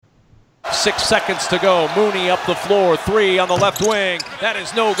6 seconds to go. Mooney up the floor, 3 on the left wing. That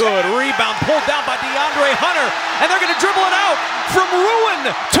is no good. Rebound pulled down by DeAndre Hunter, and they're going to dribble it out from ruin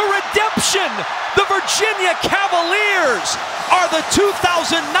to redemption. The Virginia Cavaliers are the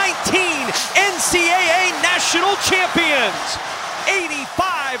 2019 NCAA National Champions.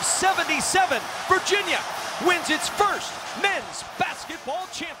 85-77. Virginia wins its first men's basketball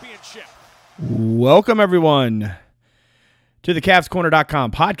championship. Welcome, everyone, to the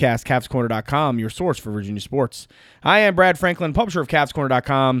CavsCorner.com podcast, CavsCorner.com, your source for Virginia sports. I am Brad Franklin, publisher of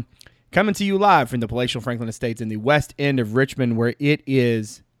CavsCorner.com, coming to you live from the palatial Franklin Estates in the west end of Richmond, where it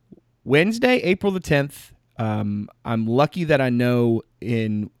is Wednesday, April the 10th. I'm lucky that I know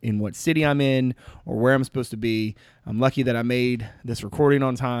in what city I'm in or where I'm supposed to be. I'm lucky that I made this recording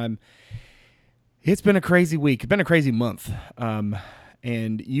on time. It's been a crazy week. It's been a crazy month.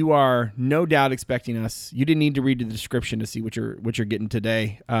 And you are no doubt expecting us. You didn't need to read the description to see what you're getting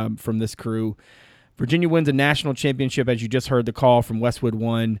today from this crew. Virginia wins a national championship, as you just heard the call from Westwood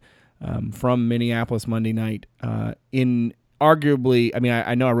One from Minneapolis Monday night. In arguably, I mean,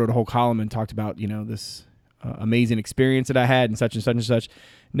 I know I wrote a whole column and talked about this amazing experience that I had and such and such and such.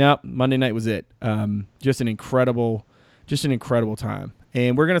 No, Monday night was it. Just an incredible time.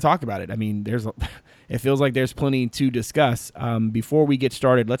 And we're going to talk about it. I mean, it feels like there's plenty to discuss. Before we get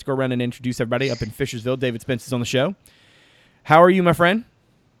started, let's go around and introduce everybody up in Fishersville. David Spence is on the show. How are you, my friend?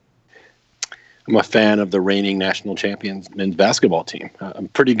 I'm a fan of the reigning national champions men's basketball team. I'm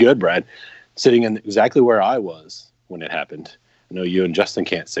pretty good, Brad. Sitting in exactly where I was when it happened. I know you and Justin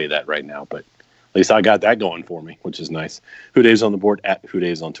can't say that right now, but at least I got that going for me, which is nice. Whoday's on the board, at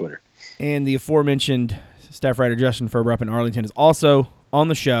Whoday's on Twitter. And the aforementioned staff writer Justin Ferber up in Arlington is also on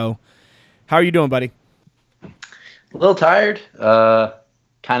the show. How are you doing, buddy? A little tired.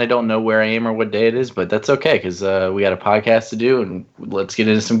 Kind of don't know where I am or what day it is, but that's okay because we got a podcast to do, and let's get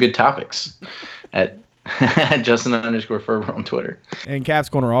into some good topics at Justin_Ferber on Twitter. And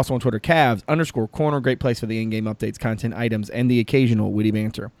Cavs Corner also on Twitter. Cavs_Corner, great place for the in-game updates, content items, and the occasional witty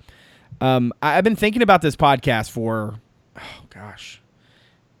banter. I've been thinking about this podcast for,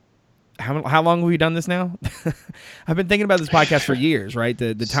 how long have we done this now? I've been thinking about this podcast for years, right?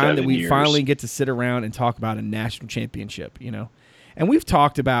 The time that we finally get to sit around and talk about a national championship, And we've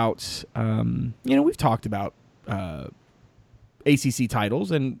talked about, ACC titles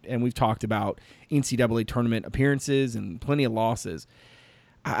and we've talked about NCAA tournament appearances and plenty of losses.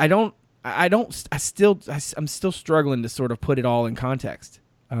 I'm still struggling to sort of put it all in context.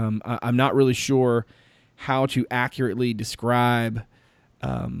 I'm not really sure how to accurately describe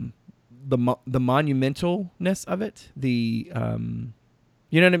the monumentalness of it. I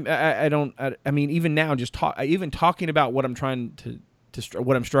mean, even now, even talking about what I'm trying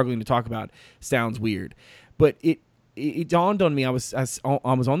what I'm struggling to talk about sounds weird, but it dawned on me. I was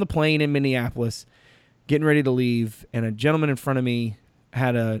on the plane in Minneapolis, getting ready to leave, and a gentleman in front of me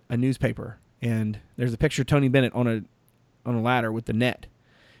had a newspaper, and there's a picture of Tony Bennett on a ladder with the net,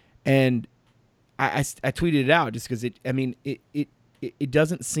 and I tweeted it out just because it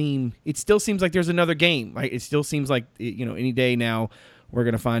doesn't seem. It still seems like there's another game. Right? It still seems like any day now we're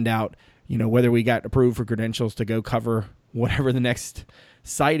going to find out whether we got approved for credentials to go cover whatever the next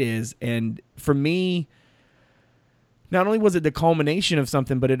site is. And for me, not only was it the culmination of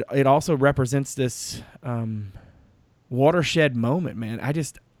something, but it also represents this watershed moment, man.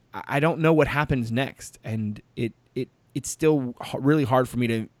 I don't know what happens next, and it's still really hard for me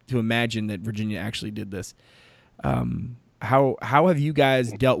to imagine that Virginia actually did this. How have you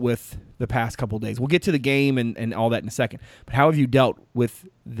guys dealt with the past couple of days? We'll get to the game and all that in a second, but how have you dealt with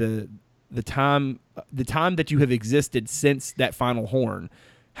the time that you have existed since that Final Horn?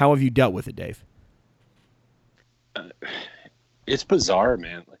 How have you dealt with it, Dave? It's bizarre,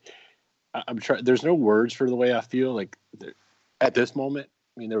 man. I'm trying. There's no words for the way I feel. Like at this moment,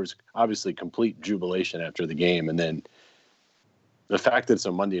 I mean, there was obviously complete jubilation after the game, and then the fact that it's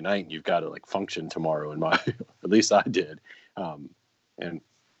a Monday night and you've got to function tomorrow, at least I did, and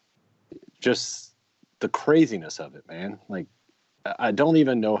just the craziness of it, man. I don't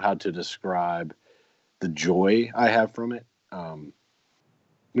even know how to describe the joy I have from it. I'm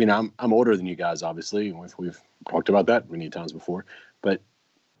older than you guys, obviously, and we've talked about that many times before. But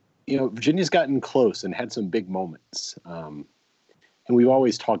Virginia's gotten close and had some big moments, and we've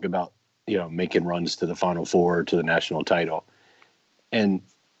always talked about making runs to the Final Four, to the national title. And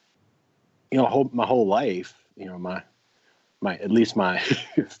my whole life, my at least my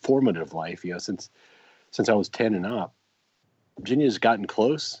formative life, since I was 10 and up, Virginia's gotten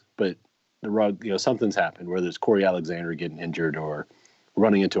close, but the rug, something's happened, whether it's Corey Alexander getting injured or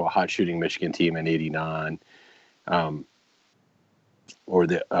running into a hot shooting Michigan team in '89, or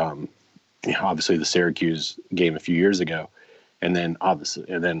the obviously the Syracuse game a few years ago, and then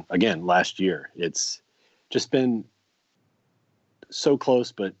again last year. It's just been so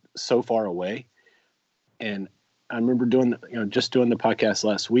close, but so far away. And I remember doing the podcast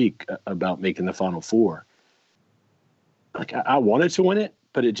last week about making the Final Four. Like I wanted to win it,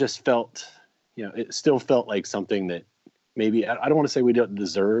 but it just felt, it still felt like something that maybe I don't want to say we don't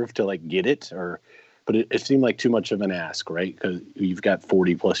deserve to like get it, but it seemed like too much of an ask, right? Because you've got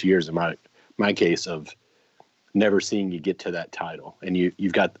 40 plus years in my case of never seeing you get to that title, and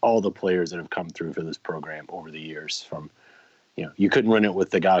you've got all the players that have come through for this program over the years. From you couldn't win it with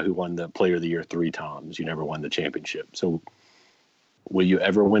the guy who won the Player of the Year 3 times. You never won the championship. So will you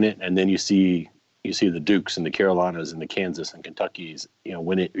ever win it? And then you see the Dukes and the Carolinas and the Kansas and Kentuckys,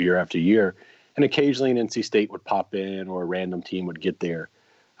 win it year after year. And occasionally an NC State would pop in or a random team would get there.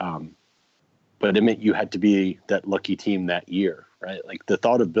 But it meant you had to be that lucky team that year, right? Like the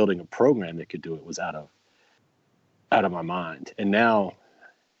thought of building a program that could do it was out of my mind. And now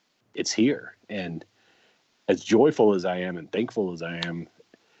it's here. And as joyful as I am and thankful as I am,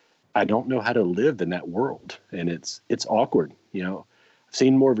 I don't know how to live in that world. And it's awkward. I've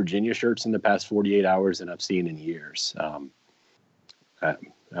seen more Virginia shirts in the past 48 hours than I've seen in years. I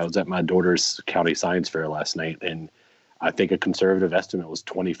was at my daughter's county science fair last night, and I think a conservative estimate was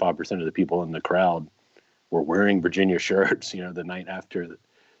 25% of the people in the crowd were wearing Virginia shirts, the night after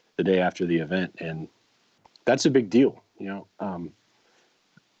the day after the event. And that's a big deal.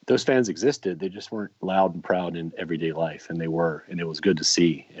 Those fans existed. They just weren't loud and proud in everyday life. And they were, and it was good to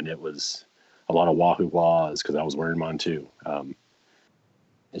see. And it was a lot of wahoo wahs because I was wearing mine too.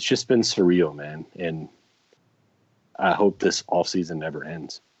 It's just been surreal, man. And I hope this off season never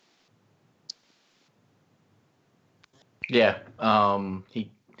ends. Yeah.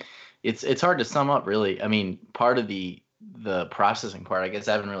 It's hard to sum up, really. I mean, part of the processing part, I guess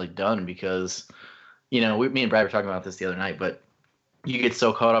I haven't really done because, me and Brad were talking about this the other night, but you get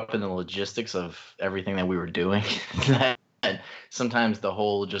so caught up in the logistics of everything that we were doing that sometimes the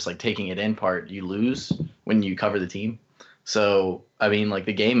whole just like taking it in part you lose when you cover the team. So, I mean, like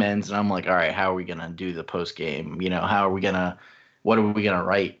the game ends and I'm like, all right, how are we going to do the post game? What are we going to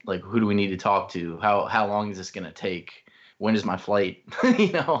write? Like, who do we need to talk to? How long is this going to take? When is my flight?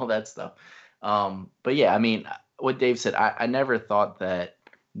 All that stuff. But yeah, I mean, what Dave said, I never thought that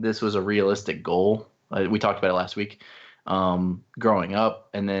this was a realistic goal. We talked about it last week, growing up,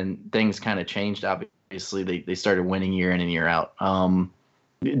 and then things kind of changed. Obviously, they started winning year in and year out.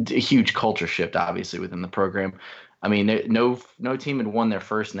 A huge culture shift, obviously, within the program. I mean, no team had won their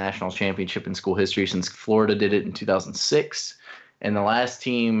first national championship in school history since Florida did it in 2006. And the last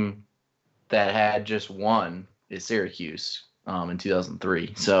team that had just won is Syracuse in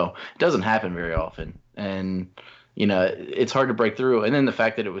 2003. So it doesn't happen very often. And, it's hard to break through. And then the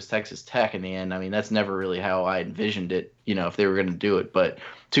fact that it was Texas Tech in the end, I mean, that's never really how I envisioned it, if they were going to do it. But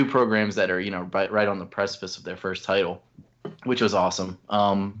two programs that are, right on the precipice of their first title, which was awesome.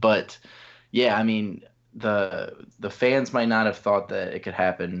 But, yeah, I mean, the fans might not have thought that it could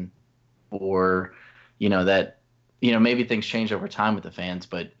happen or, that, maybe things change over time with the fans.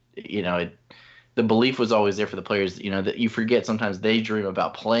 But, the belief was always there for the players, that you forget sometimes they dream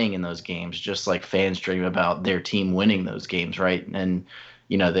about playing in those games, just like fans dream about their team winning those games, right? And,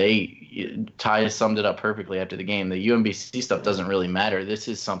 Ty summed it up perfectly after the game. The UMBC stuff doesn't really matter. This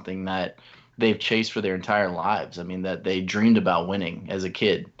is something that they've chased for their entire lives. I mean, that they dreamed about winning as a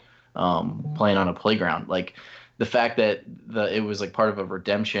kid, playing on a playground. Like the fact that it was like part of a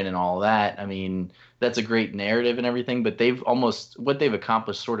redemption and all that, I mean, that's a great narrative and everything, but what they've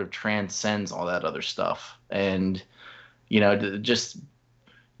accomplished sort of transcends all that other stuff. And, just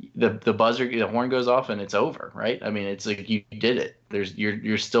the buzzer, the horn goes off and it's over, right? I mean, it's like you did it.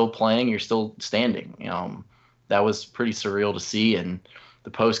 You're still playing, you're still standing. That was pretty surreal to see. And the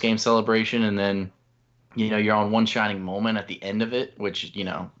post game celebration, and then, you're on one shining moment at the end of it, which,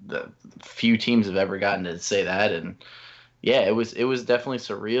 the few teams have ever gotten to say that. And yeah, it was definitely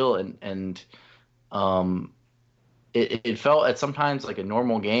surreal. And it felt at sometimes like a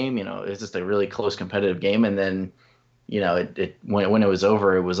normal game, it's just a really close competitive game. And then, when it was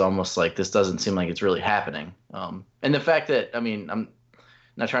over, it was almost like this doesn't seem like it's really happening. And the fact that, I mean, I'm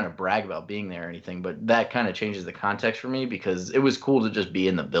not trying to brag about being there or anything, but that kind of changes the context for me because it was cool to just be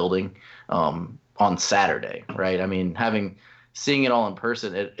in the building, on Saturday, right? I mean, seeing it all in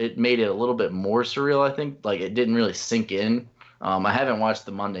person, it made it a little bit more surreal, I think. Like it didn't really sink in. I haven't watched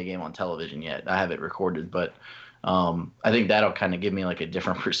the Monday game on television yet. I have it recorded, but I think that'll kind of give me like a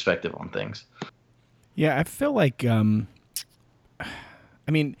different perspective on things. Yeah, I feel like, I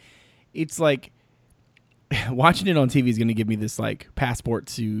mean, it's like watching it on TV is going to give me this like passport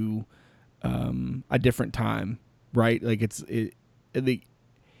to a different time, right? Like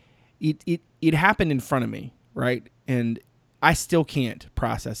it happened in front of me, right? And I still can't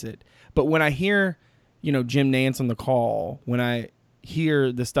process it. But when I hear, Jim Nantz on the call, when I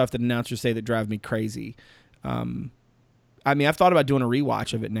hear the stuff that announcers say that drive me crazy, I've thought about doing a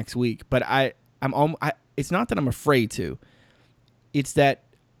rewatch of it next week, but it's not that I'm afraid to. It's that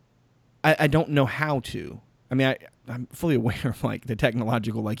I don't know how to. I'm fully aware of like the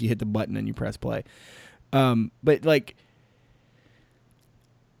technological, like you hit the button and you press play. But like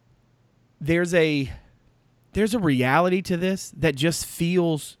there's a reality to this that just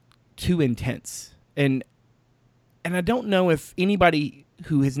feels too intense. And I don't know if anybody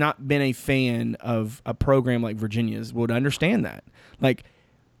who has not been a fan of a program like Virginia's would understand that. Like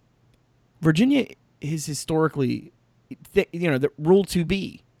Virginia is historically, the rule to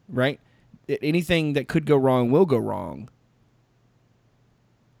be, right? Anything that could go wrong will go wrong.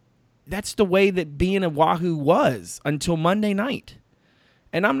 That's the way that being a Wahoo was until Monday night.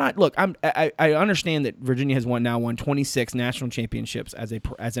 And I'm not. Look, I understand that Virginia has won 26 national championships as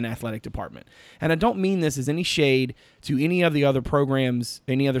an athletic department, and I don't mean this as any shade to any of the other programs,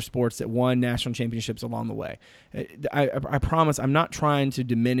 any other sports that won national championships along the way. I promise I'm not trying to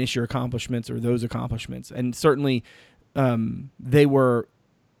diminish your accomplishments or those accomplishments, and certainly they were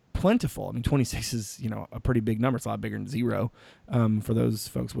plentiful. 26 is a pretty big number. It's a lot bigger than 0 for those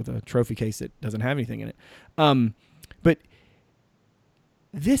folks with a trophy case that doesn't have anything in it. But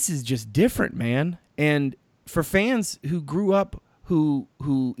this is just different, man. And for fans who grew up, who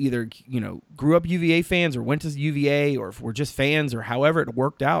either grew up UVA fans or went to UVA or were just fans or however it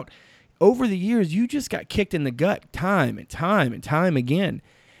worked out, over the years you just got kicked in the gut time and time and time again.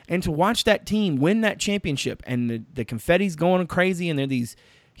 And to watch that team win that championship and the confetti's going crazy and there are these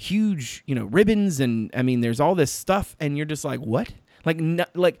huge, ribbons and there's all this stuff and you're just like, what?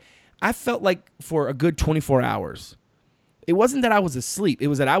 Like I felt like for a good 24 hours. It wasn't that I was asleep. It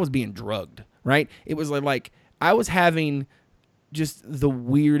was that I was being drugged, right? It was like I was having just the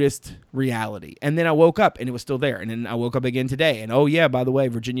weirdest reality. And then I woke up and it was still there. And then I woke up again today. And, oh, yeah, by the way,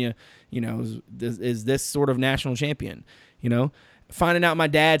 Virginia, is this sort of national champion, Finding out my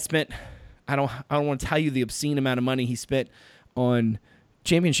dad spent, I don't want to tell you the obscene amount of money he spent on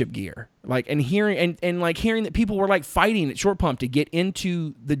championship gear. And hearing that people were like fighting at Short Pump to get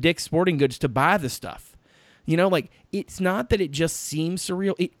into the Dick's Sporting Goods to buy the stuff. It's not that it just seems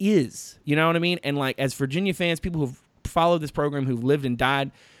surreal. It is. You know what I mean? And as Virginia fans, people who've followed this program, who've lived and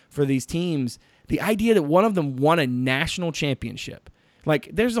died for these teams, the idea that one of them won a national championship,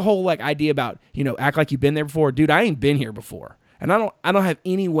 there's a whole idea about, act like you've been there before. Dude, I ain't been here before. And I don't have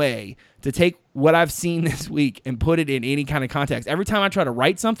any way to take what I've seen this week and put it in any kind of context. Every time I try to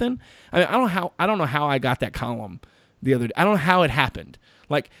write something, I don't know how I got that column the other day. I don't know how it happened.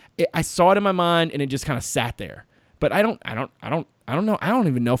 I saw it in my mind and it just kind of sat there. But I don't know. I don't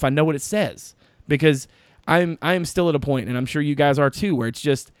even know if I know what it says because I'm still at a point, and I'm sure you guys are too, where it's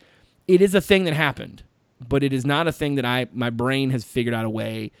just, it is a thing that happened, but it is not a thing that my brain has figured out a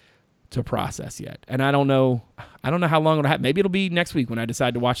way to process yet. And I don't know how long it'll happen. Maybe it'll be next week when I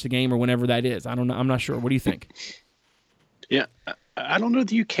decide to watch the game or whenever that is. I don't know. I'm not sure. What do you think? Yeah. I don't know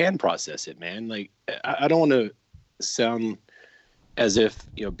that you can process it, man. I don't want to sound as if,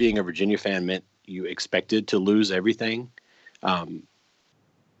 being a Virginia fan meant you expected to lose everything.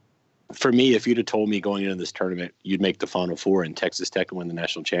 For me, if you'd have told me going into this tournament, you'd make the Final Four in Texas Tech and win the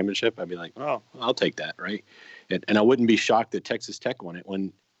national championship, I'd be like, oh, I'll take that, right? And I wouldn't be shocked that Texas Tech won it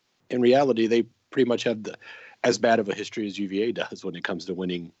when, in reality, they pretty much have as bad of a history as UVA does when it comes to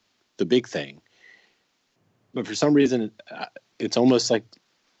winning the big thing. But for some reason, it's almost like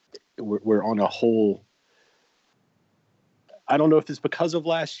we're on a whole. I don't know if it's because of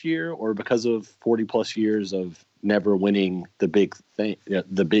last year or because of 40 plus years of never winning the big thing,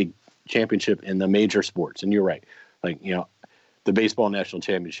 the big championship in the major sports. And you're right. The baseball national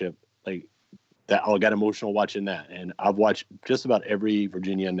championship, that I got emotional watching that. And I've watched just about every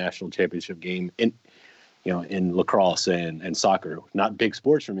Virginia national championship game in lacrosse and soccer. Not big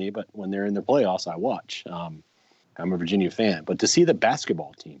sports for me, but when they're in the playoffs, I watch. I'm a Virginia fan. But to see the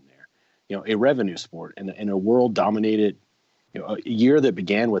basketball team there, a revenue sport in a world dominated, a year that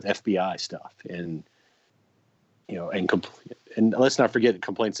began with FBI stuff and let's not forget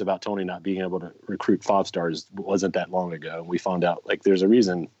complaints about Tony not being able to recruit 5-stars wasn't that long ago. And we found out there's a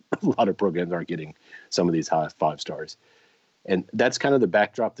reason a lot of programs aren't getting some of these high 5-stars. And that's kind of the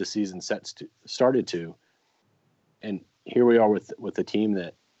backdrop the season started to. And here we are with a team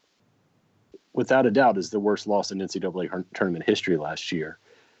that, without a doubt, is the worst loss in NCAA tournament history last year.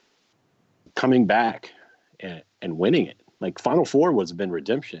 Coming back and winning it. Final Four would have been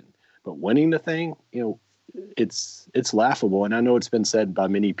redemption. But winning the thing, it's laughable. And I know it's been said by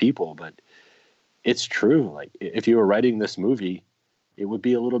many people, but it's true. Like, if you were writing this movie, it would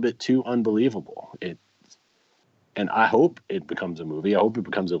be a little bit too unbelievable. And I hope it becomes a movie. I hope it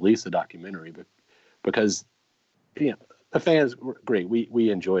becomes at least a documentary, but because the fans were great. We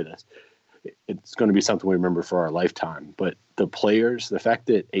enjoy this. It's going to be something we remember for our lifetime. But the players, the fact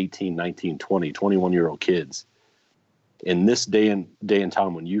that 18, 19, 20, 21-year-old kids in this day and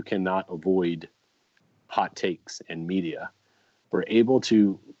time when you cannot avoid hot takes and media, were able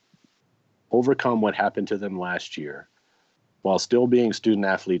to overcome what happened to them last year while still being student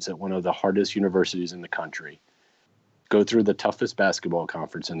athletes at one of the hardest universities in the country, go through the toughest basketball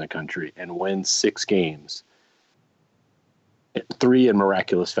conference in the country, and win 6 games, 3 in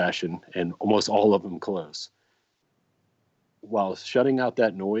miraculous fashion, and almost all of them close, while shutting out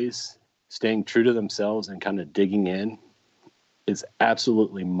that noise, staying true to themselves and kind of digging in, is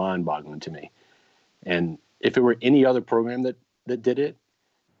absolutely mind-boggling to me. And if it were any other program that did it,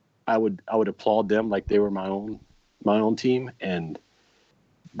 I would applaud them like they were my own team. And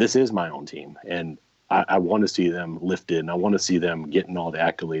this is my own team. And I want to see them lifted, and I want to see them getting all the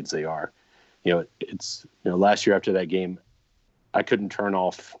accolades they are. Last year after that game, I couldn't turn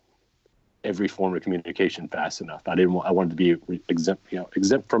off every form of communication fast enough. I wanted to be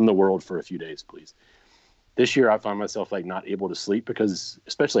exempt from the world for a few days, please. This year I find myself like not able to sleep because,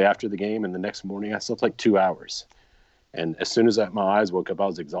 especially after the game and the next morning, I slept like 2 hours. And as soon as my eyes woke up, I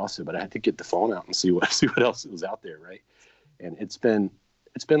was exhausted, but I had to get the phone out and see what else was out there. Right. And it's been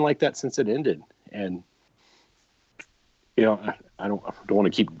like that since it ended. And, I don't want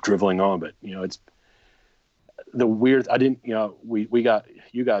to keep driveling on, but it's the weird, I didn't, we got,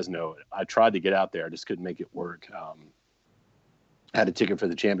 you guys know it. I tried to get out there. I just couldn't make it work. I had a ticket for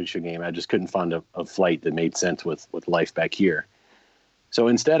the championship game. I just couldn't find a flight that made sense with life back here. So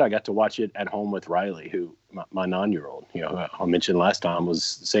instead, I got to watch it at home with Riley, who my 9-year-old, who I mentioned last time,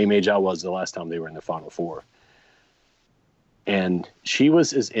 was the same age I was the last time they were in the Final Four. And she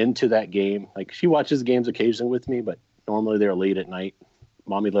was as into that game. Like, she watches games occasionally with me, but normally they're late at night.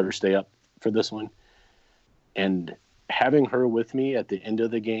 Mommy let her stay up for this one. And having her with me at the end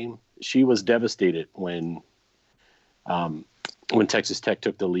of the game, she was devastated when Texas Tech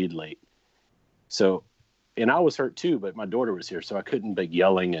took the lead late. So, and I was hurt too, but my daughter was here, so I couldn't be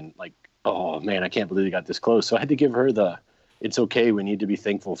yelling and like, oh man, I can't believe they got this close. So I had to give her it's okay. We need to be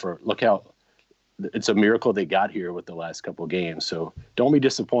thankful look how it's a miracle they got here with the last couple of games. So don't be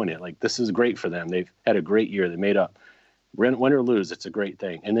disappointed. Like, this is great for them. They've had a great year. They made up. Win or lose, it's a great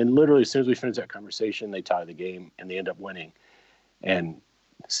thing. And then literally as soon as we finish that conversation, they tie the game and they end up winning. And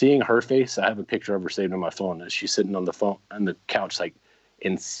seeing her face, I have a picture of her saved on my phone. As she's sitting on the couch, like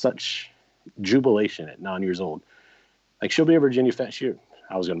in such jubilation at 9 years old. Like, she'll be a Virginia fan.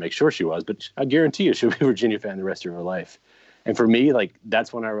 I was going to make sure she was, but I guarantee you she'll be a Virginia fan the rest of her life. And for me, like,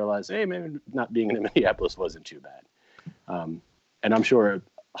 that's when I realized, hey, maybe not being in Minneapolis wasn't too bad. And I'm sure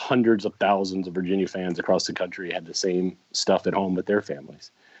hundreds of thousands of Virginia fans across the country had the same stuff at home with their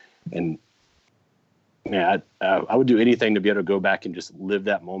families. And yeah, I would do anything to be able to go back and just live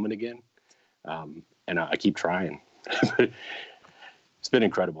that moment again. And I keep trying. It's been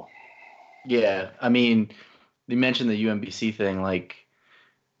incredible. Yeah, I mean, you mentioned the UMBC thing, like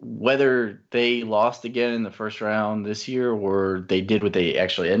whether they lost again in the first round this year or they did what they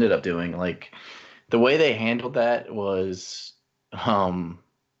actually ended up doing, like the way they handled that was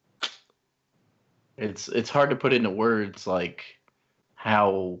it's hard to put into words, like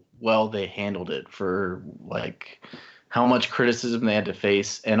how well they handled it, for like how much criticism they had to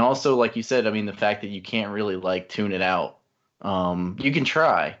face. And also, like you said, I mean, the fact that you can't really like tune it out. You can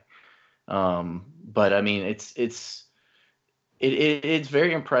try. But I mean, it's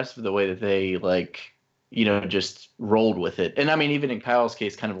very impressive the way that they just rolled with it. And I mean, even in Kyle's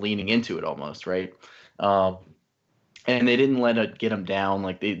case, kind of leaning into it almost, right? And they didn't let it get them down.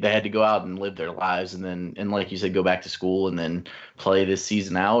 Like they had to go out and live their lives, and like you said, go back to school and then play this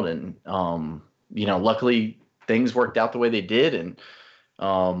season out. And luckily things worked out the way they did, and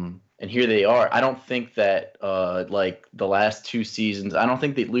here they are. I don't think that like the last 2 seasons, I don't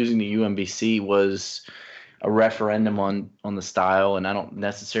think that losing to UMBC was a referendum on the style, and I don't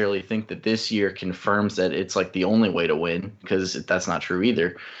necessarily think that this year confirms that it's like the only way to win, because that's not true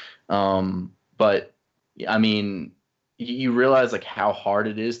either. But I mean, you realize like how hard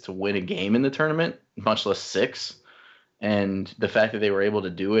it is to win a game in the tournament, much less 6, and the fact that they were able to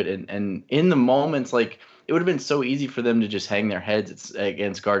do it, and in the moments, like it would have been so easy for them to just hang their heads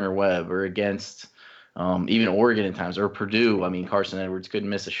against Gardner-Webb or against even Oregon at times, or Purdue. I mean, Carson Edwards couldn't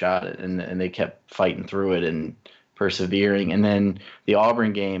miss a shot, and they kept fighting through it. And persevering. And then the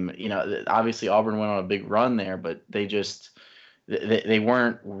Auburn game, obviously Auburn went on a big run there, but they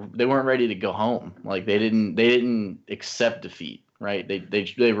weren't ready to go home. Like they didn't accept defeat, right?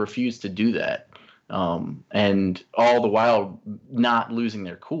 They refused to do that. And all the while not losing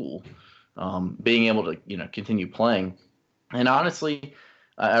their cool, being able to, continue playing. And honestly,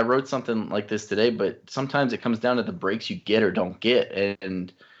 I wrote something like this today, but sometimes it comes down to the breaks you get or don't get.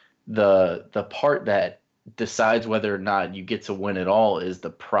 And the part that decides whether or not you get to win at all is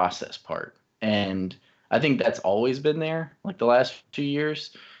the process part. And I think that's always been there, like the last 2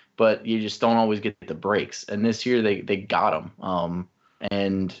 years, but you just don't always get the breaks. And this year they got them.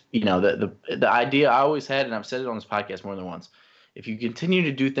 And the idea I always had, and I've said it on this podcast more than once, if you continue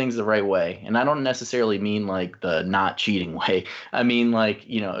to do things the right way, and I don't necessarily mean like the not cheating way. I mean like,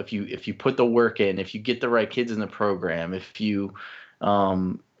 if you put the work in, if you get the right kids in the program, if you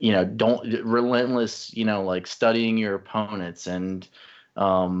don't relentless, like studying your opponents and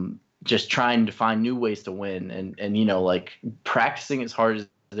just trying to find new ways to win and like practicing as hard as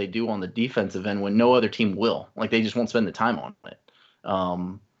they do on the defensive end when no other team will. Like they just won't spend the time on it.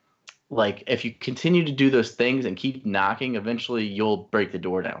 Like if you continue to do those things and keep knocking, eventually you'll break the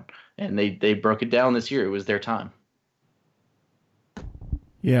door down. And they broke it down this year. It was their time.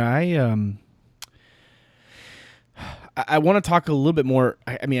 Yeah, I want to talk a little bit more.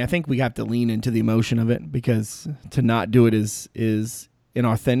 I mean, I think we have to lean into the emotion of it because to not do it is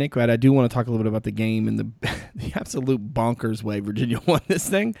inauthentic. But I do want to talk a little bit about the game and the absolute bonkers way Virginia won this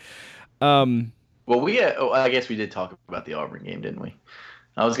thing. Well, I guess we did talk about the Auburn game, didn't we?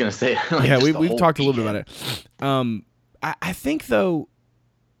 I was going to say. Like, yeah, we've talked a little bit about it. I think, though,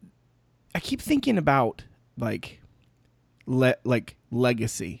 I keep thinking about, like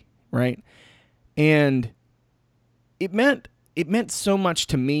legacy, right? And it meant so much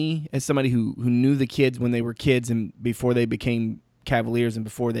to me as somebody who knew the kids when they were kids and before they became Cavaliers and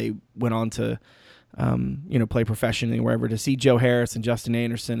before they went on to play professionally or wherever, to see Joe Harris and Justin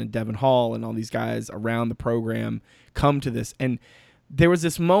Anderson and Devin Hall and all these guys around the program come to this. And there was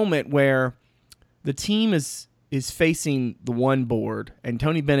this moment where the team is facing the one board, and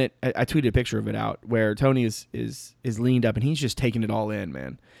Tony Bennett, I tweeted a picture of it out, where Tony is leaned up and he's just taking it all in,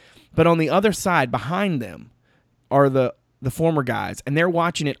 man. But on the other side, behind them, are the former guys, and they're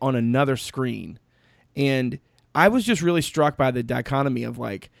watching it on another screen. And I was just really struck by the dichotomy of,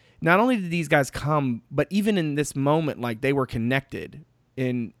 like, not only did these guys come, but even in this moment, like, they were connected.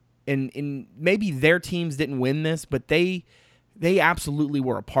 And maybe their teams didn't win this, but they absolutely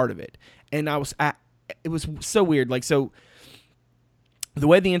were a part of it. And it was so weird. Like, so the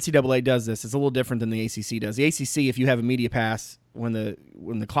way the NCAA does this is a little different than the ACC does. The ACC, if you have a media pass, when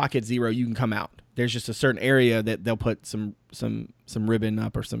the clock hits 0, you can come out. There's just a certain area that they'll put some ribbon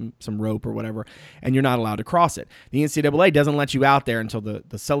up or some rope or whatever, and you're not allowed to cross it. The NCAA doesn't let you out there until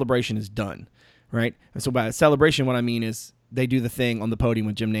the celebration is done, right? And so by celebration, what I mean is they do the thing on the podium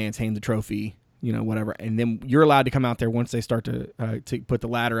with Jim Nantz, hand the trophy, whatever, and then you're allowed to come out there once they start to put the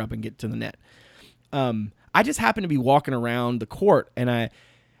ladder up and get to the net. I just happened to be walking around the court, and I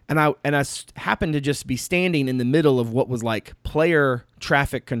happened to just be standing in the middle of what was like player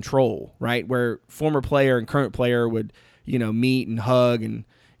traffic control, right, where former player and current player would meet and hug, and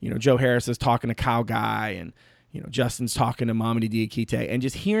Joe Harris is talking to Kyle Guy, and Justin's talking to Mamadi Diakite, and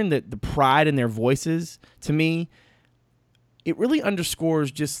just hearing the pride in their voices, to me, it really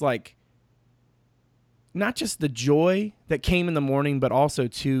underscores just like not just the joy that came in the morning, but also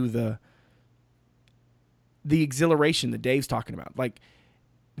to the exhilaration that Dave's talking about. Like,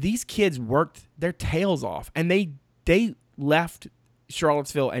 these kids worked their tails off, and they left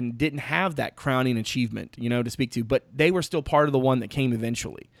Charlottesville and didn't have that crowning achievement, to speak to, but they were still part of the one that came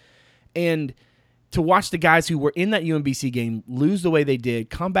eventually. And to watch the guys who were in that UMBC game lose the way they did,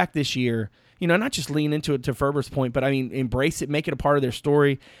 come back this year, not just lean into it, to Ferber's point, but I mean, embrace it, make it a part of their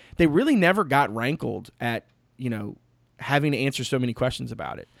story. They really never got rankled at, having to answer so many questions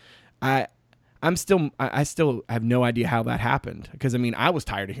about it. I still have no idea how that happened, because, I mean, I was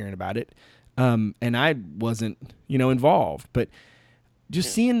tired of hearing about it, and I wasn't, involved. But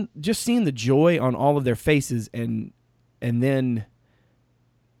just seeing the joy on all of their faces, and then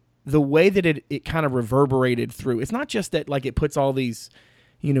the way that it kind of reverberated through. It's not just that, like, it puts all these,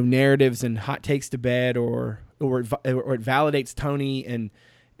 narratives and hot takes to bed, or it validates Tony and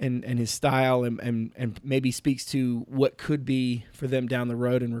his style, and maybe speaks to what could be for them down the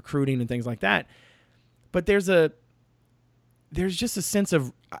road in recruiting and things like that. But there's just a sense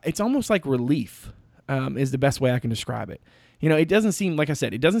of, it's almost like relief, is the best way I can describe it. It doesn't seem, like I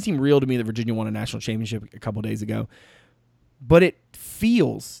said, it doesn't seem real to me that Virginia won a national championship a couple days ago. but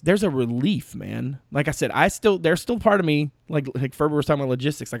there's a relief, man. Like I said, there's still part of me, like Ferber was talking about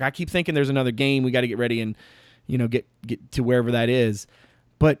logistics. Like I keep thinking there's another game. We got to get ready and, get to wherever that is.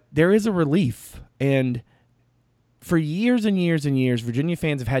 But there is a relief. And for years and years and years, Virginia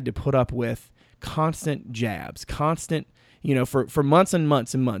fans have had to put up with constant jabs, for months and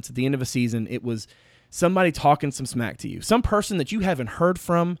months and months. At the end of a season, it was somebody talking some smack to you. Some person that you haven't heard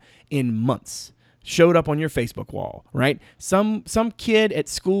from in months showed up on your Facebook wall, right? Some kid at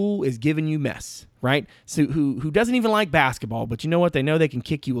school is giving you mess, right? So who doesn't even like basketball, but you know what? They know they can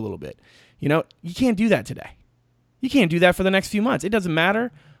kick you a little bit. You can't do that today. You can't do that for the next few months. It doesn't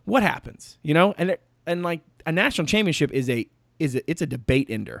matter what happens, and like a national championship it's a debate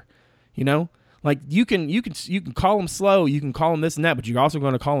ender, Like you can call them slow, you can call them this and that, but you're also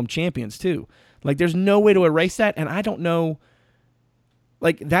going to call them champions too. Like there's no way to erase that, and I don't know.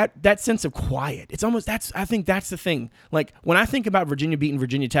 Like that sense of quiet. I think that's the thing. Like when I think about Virginia beating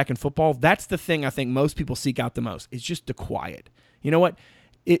Virginia Tech in football, that's the thing I think most people seek out the most. It's just the quiet. You know what?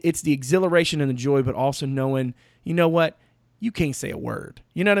 It's the exhilaration and the joy, but also knowing, you can't say a word.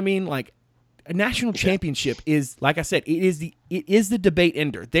 You know what I mean? Like a national championship is, like I said, it is the debate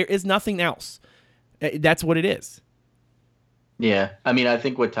ender. There is nothing else. That's what it is. Yeah. I mean, I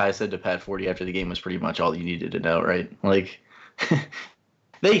think what Ty said to Pat Forty after the game was pretty much all you needed to know, right? Like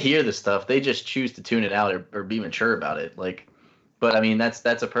they hear the stuff. They just choose to tune it out or be mature about it. Like, but I mean, that's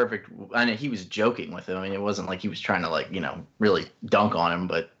a perfect. I mean, he was joking with him. I mean, it wasn't like he was trying to really dunk on him,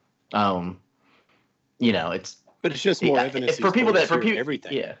 but it's. But it's just more evidence for people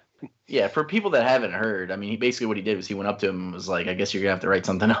everything. Yeah. Yeah, for people that haven't heard, I mean, basically what he did was he went up to him and was like, I guess you're going to have to write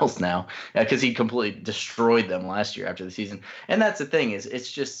something else now, because he completely destroyed them last year after the season. And that's the thing is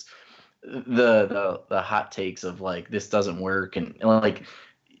it's just the hot takes of like, this doesn't work. And like,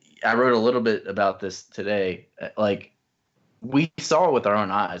 I wrote a little bit about this today. Like, we saw it with our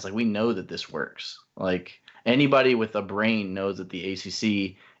own eyes. Like, we know that this works. Like, anybody with a brain knows that the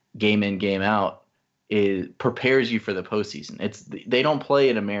ACC game in, game out prepares you for the postseason. They don't play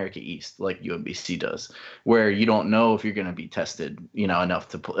in America East like UMBC does, where you don't know if you're going to be tested, enough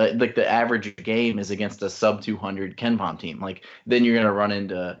to play. Like the average game is against a sub 200 KenPom team. Like then you're going to run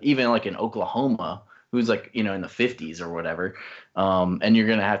into even like in Oklahoma, who's like in the 50s or whatever, and you're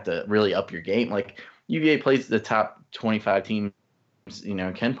going to have to really up your game. Like UVA plays the top 25 teams,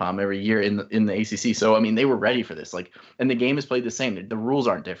 KenPom every year in the ACC. So I mean, they were ready for this. Like, and the game is played the same. The rules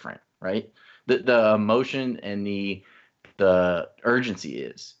aren't different, right? The emotion and the urgency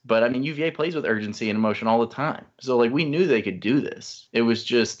is. But I mean, UVA plays with urgency and emotion all the time. So like we knew they could do this. It was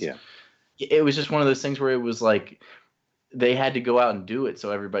just it was just one of those things where it was like they had to go out and do it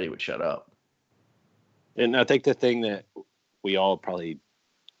so everybody would shut up. And I think the thing that we all probably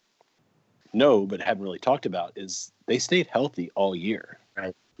know but haven't really talked about is they stayed healthy all year.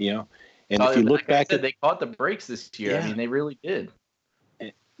 Right. And if you look back they caught the breaks this year. I mean, they really did.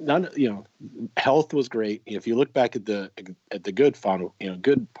 Health was great. If you look back at the good final,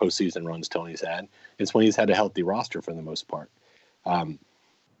 good postseason runs Tony's had, it's when he's had a healthy roster for the most part.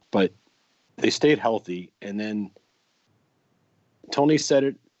 But they stayed healthy, and then Tony said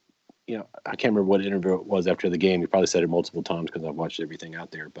it. I can't remember what interview it was after the game. He probably said it multiple times because I've watched everything out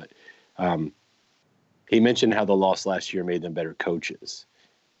there. But he mentioned how the loss last year made them better coaches,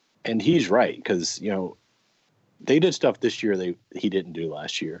 and he's right because they did stuff this year he didn't do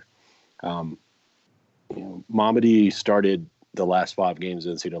last year. Mamadi started the last 5 games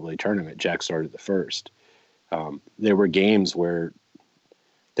of the NCAA tournament. Jack started the first. There were games where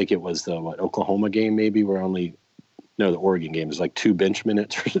I think it was the Oklahoma game maybe where the Oregon game was like 2 bench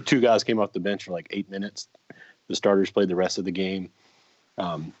minutes. 2 guys came off the bench for like 8 minutes. The starters played the rest of the game.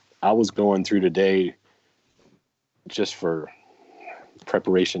 I was going through today just for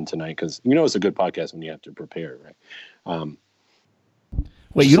preparation tonight because it's a good podcast when you have to prepare, right?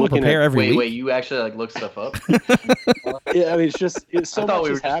 Wait, you don't prepare every week? Wait, you actually like look stuff up? Yeah, I mean it's so I thought much we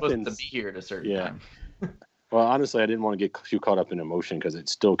were just happens. supposed to be here at a certain time. Well, honestly, I didn't want to get too caught up in emotion because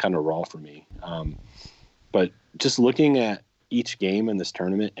it's still kind of raw for me. But just looking at each game in this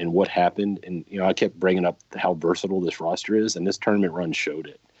tournament and what happened, and I kept bringing up how versatile this roster is, and this tournament run showed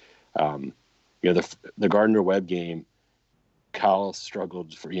it. The Gardner-Webb game, Kyle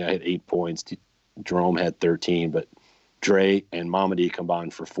struggled for, had 8 points. Jerome had 13, but Dre and Mamadi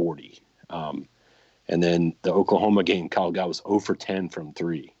combined for 40. And then the Oklahoma game, Kyle Guy was 0 for 10 from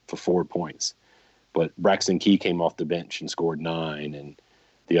 3 for 4 points. But Braxton Key came off the bench and scored 9, and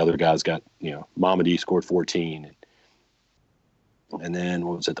the other guys got, Mamadi scored 14. And then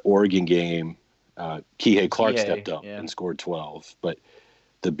what was it, the Oregon game, Kihei Clark stepped up and scored 12. But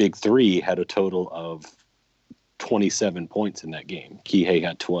the big three had a total of 27 points in that game. Kihei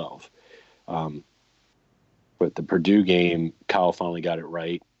had 12. But the Purdue game, Kyle finally got it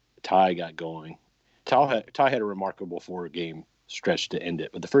right. Ty got going. Ty had a remarkable 4-game stretch to end it.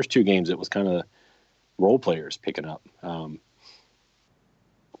 But the first 2 games, it was kind of role players picking up.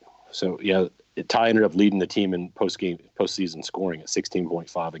 So, yeah, Ty ended up leading the team in postseason scoring at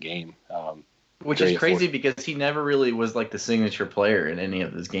 16.5 a game. Which is crazy because he never really was like the signature player in any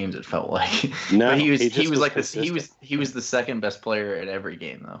of his games. It felt like, no, but he was like consistent. this. He was the second best player at every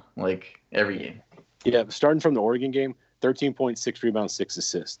game though. Like every game. Yeah, starting from the Oregon game, 13 points, 6 rebounds, 6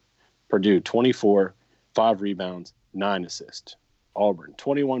 assists. Purdue 24, 5 rebounds, 9 assists. Auburn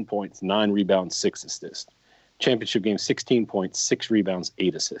 21 points, 9 rebounds, 6 assists. Championship game 16 points, 6 rebounds,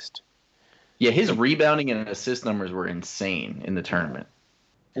 8 assists. Yeah, his rebounding and assist numbers were insane in the tournament.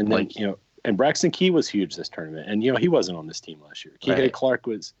 And then and Braxton Key was huge this tournament. And, he wasn't on this team last year. Kihei Clark,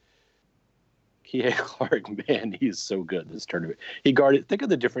 man, he is so good this tournament. He guarded, think of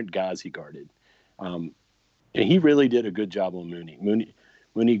the different guys he guarded. And he really did a good job on Mooney.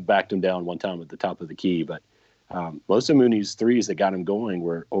 Mooney backed him down one time at the top of the key. But most of Mooney's threes that got him going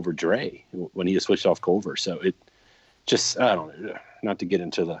were over Dre when he switched off Culver. So it just, I don't know, not to get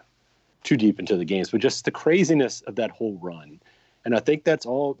into too deep into the games, but just the craziness of that whole run. And I think that's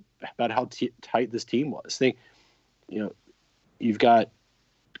all about how tight this team was. You've got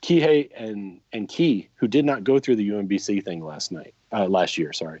Kihei and Key, who did not go through the UMBC thing last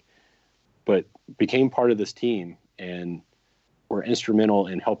year, but became part of this team and were instrumental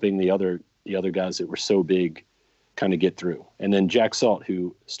in helping the other guys that were so big kind of get through. And then Jack Salt,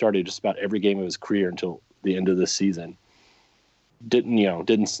 who started just about every game of his career until the end of this season, not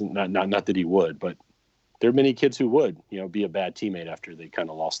that he would, but there are many kids who would, be a bad teammate after they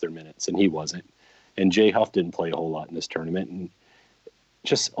kind of lost their minutes, and he wasn't. And Jay Huff didn't play a whole lot in this tournament, and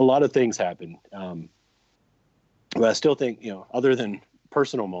just a lot of things happened. But I still think, other than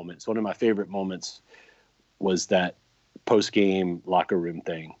personal moments, one of my favorite moments was that post-game locker room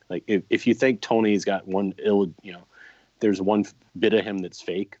thing. Like, if you think Tony's got there's one bit of him that's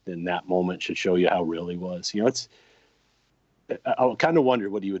fake, then that moment should show you how real he was. I kind of wonder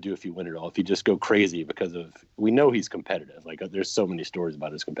what he would do if he win it all, if he just go crazy we know he's competitive. Like, there's so many stories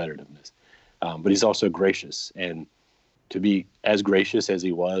about his competitiveness, but he's also gracious, and to be as gracious as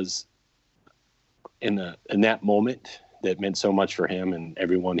he was in that moment that meant so much for him and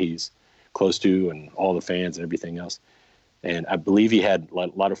everyone he's close to and all the fans and everything else. And I believe he had a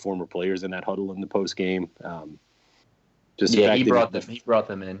lot of former players in that huddle in the post game. He brought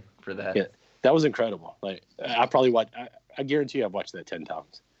them in for that. Yeah, that was incredible. Like, I guarantee you I've watched that 10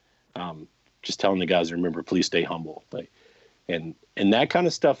 times. Just telling the guys to remember, please stay humble. Like, and that kind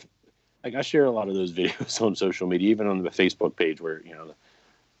of stuff. Like, I share a lot of those videos on social media, even on the Facebook page where,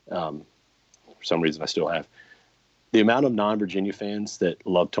 for some reason I still have. The amount of non-Virginia fans that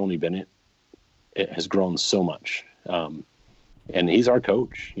love Tony Bennett, it has grown so much. And he's our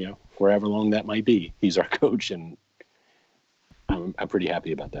coach, wherever long that might be. He's our coach, and I'm pretty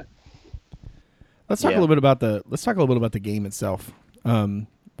happy about that. Let's talk a little bit about the game itself,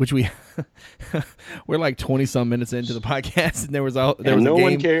 which we're like 20-some minutes into the podcast, and there was no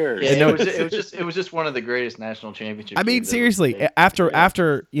one cares. Yeah, it was just one of the greatest national championships. I mean, seriously,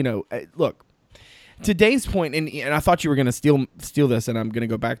 after look, to Dave's point, and I thought you were going to steal this, and I'm going to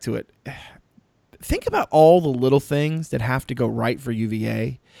go back to it. Think about all the little things that have to go right for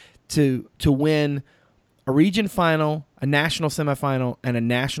UVA to win a region final, a national semifinal, and a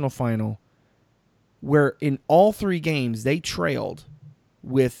national final, where in all 3 games they trailed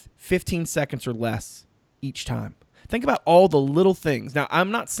with 15 seconds or less each time. Think about all the little things. Now,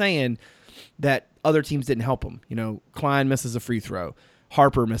 I'm not saying that other teams didn't help them. Klein misses a free throw.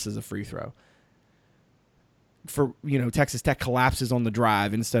 Harper misses a free throw. Texas Tech collapses on the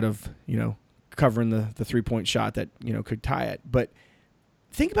drive instead of, covering the 3-point shot that, could tie it. But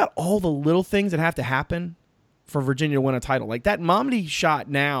think about all the little things that have to happen for Virginia to win a title. Like that Momedy shot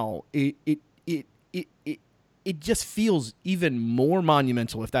now, it just feels even more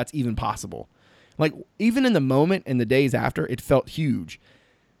monumental, if that's even possible. Like, even in the moment and the days after, it felt huge.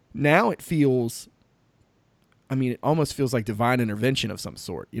 Now it feels, it almost feels like divine intervention of some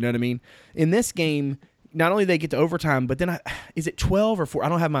sort. You know what I mean? In this game, not only they get to overtime, but then is it 12 or 4? I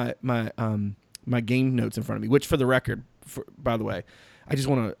don't have my game notes in front of me. Which, for the record, by the way, I just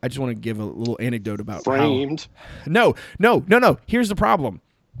want to give a little anecdote about framed. No. Here's the problem.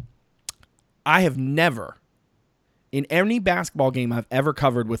 I have never, in any basketball game I've ever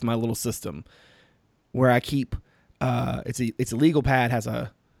covered with my little system, where I keep it's a legal pad, has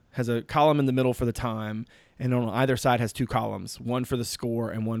a column in the middle for the time, and on either side has 2 columns, one for the score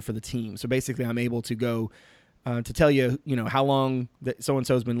and one for the team. So basically, I'm able to go to tell you, how long that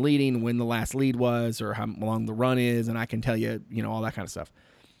so-and-so has been leading, when the last lead was, or how long the run is, and I can tell you, all that kind of stuff.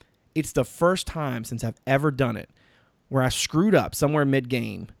 It's the first time since I've ever done it where I screwed up somewhere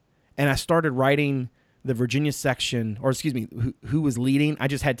mid-game, and I started writing the Virginia section, or excuse me, who was leading. I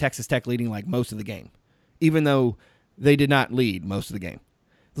just had Texas Tech leading like most of the game, even though they did not lead most of the game.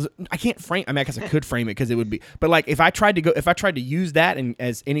 I can't frame. I guess I could frame it because it would be. But like if I tried to use that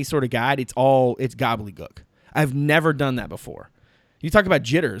as any sort of guide, it's gobbledygook. I've never done that before. You talk about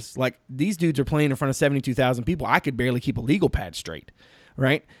jitters. Like these dudes are playing in front of 72,000 people. I could barely keep a legal pad straight,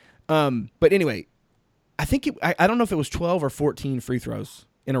 right? But anyway, I think I don't know if it was 12 or 14 free throws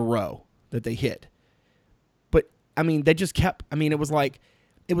in a row that they hit. But I mean, they just kept. I mean, it was like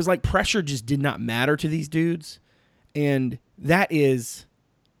pressure just did not matter to these dudes, and that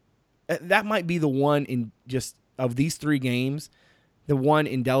might be the one in just of these three games. The one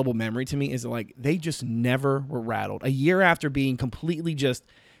indelible memory to me is like they just never were rattled. A year after being completely just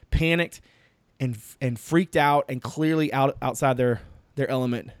panicked and freaked out and clearly outside their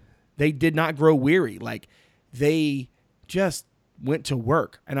element, they did not grow weary. Like they just went to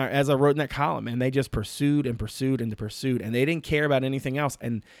work. And as I wrote in that column, and they just pursued and pursued and pursued, and they didn't care about anything else.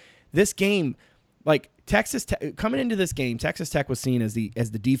 And this game, like Texas Tech, coming into this game, Texas Tech was seen as the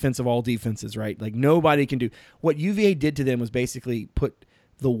defense of all defenses, right? Like nobody can do what UVA did to them was basically put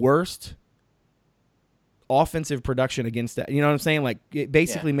the worst offensive production against that. You know what I'm saying? Like it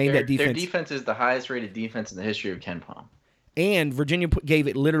basically made that defense. Their defense is the highest rated defense in the history of KenPom. And Virginia gave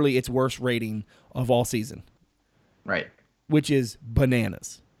it literally its worst rating of all season. Right. Which is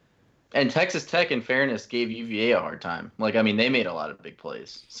bananas. And Texas Tech, in fairness, gave UVA a hard time. Like, I mean, they made a lot of big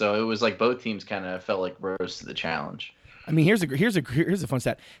plays, so it was like both teams kind of felt like rose to the challenge. I mean, here's a fun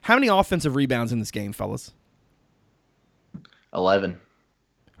stat. How many offensive rebounds in this game, fellas? 11.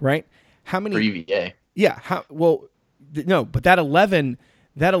 Right? How many for UVA? Yeah. No, but that 11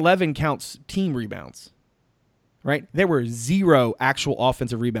 counts team rebounds. Right? There were 0 actual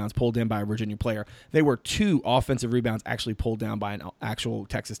offensive rebounds pulled in by a Virginia player. There were 2 offensive rebounds actually pulled down by an actual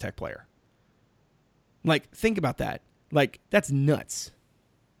Texas Tech player. Like, think about that. Like, that's nuts.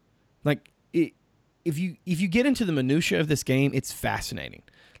 Like, if you get into the minutia of this game, it's fascinating.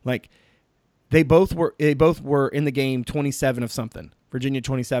 Like, they both were in the game 27 of something. Virginia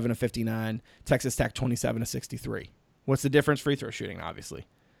 27 of 59, Texas Tech 27 of 63. What's the difference? Free throw shooting, obviously.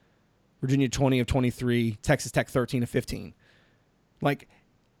 Virginia 20 of 23, Texas Tech 13 of 15. Like,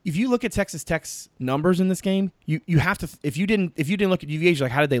 if you look at Texas Tech's numbers in this game, you have to. If you didn't look at UVA, you're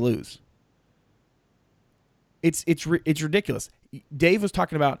like, how did they lose? It's ridiculous. Dave was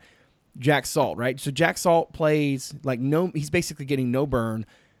talking about Jack Salt, right? So Jack Salt plays like he's basically getting no burn.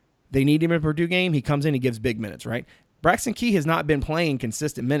 They need him in a Purdue game. He comes in, he gives big minutes, right? Braxton Key has not been playing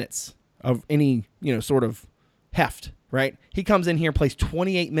consistent minutes of any sort of heft. Right? He comes in here, plays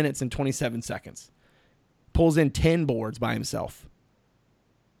 28 minutes and 27 seconds. Pulls in 10 boards by himself.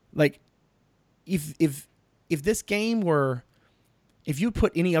 Like, if this game were, if you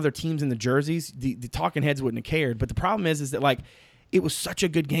put any other teams in the jerseys, the talking heads wouldn't have cared. But the problem is that like it was such a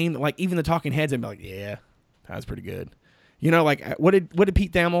good game that like even the talking heads would be like, yeah, that was pretty good. Like what did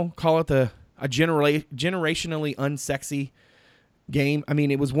Pete Thamel call it? A generationally unsexy game. I mean,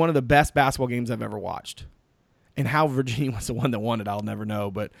 it was one of the best basketball games I've ever watched. And how Virginia was the one that won it, I'll never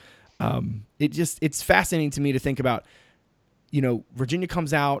know. But it's fascinating to me to think about, Virginia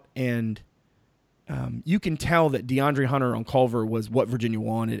comes out and you can tell that DeAndre Hunter on Culver was what Virginia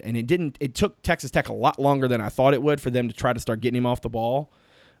wanted. And it took Texas Tech a lot longer than I thought it would for them to try to start getting him off the ball.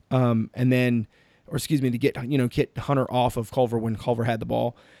 To get Hunter off of Culver when Culver had the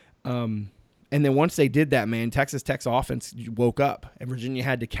ball. And then once they did that, man, Texas Tech's offense woke up, and Virginia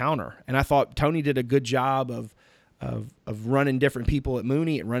had to counter. And I thought Tony did a good job of running different people at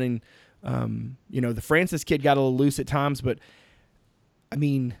Mooney and running. The Francis kid got a little loose at times, but I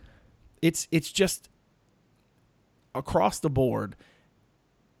mean, it's just across the board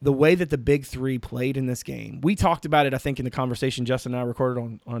the way that the big three played in this game. We talked about it, I think, in the conversation Justin and I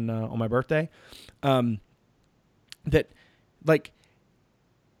recorded on my birthday. That like.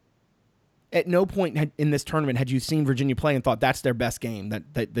 At no point in this tournament had you seen Virginia play and thought that's their best game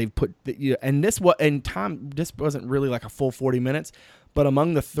that they've put. And this wasn't really like a full 40 minutes, but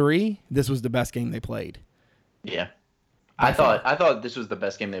among the three, this was the best game they played. Yeah, I thought this was the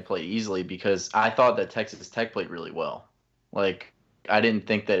best game they played easily because I thought that Texas Tech played really well. Like I didn't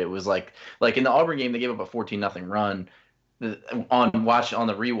think that it was like in the Auburn game they gave up a 14-0 run. On the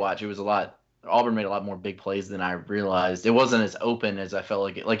rewatch, it was a lot. Auburn made a lot more big plays than I realized. It wasn't as open as I felt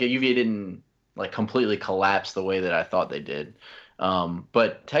like it. Like UVA didn't like completely collapse the way that I thought they did.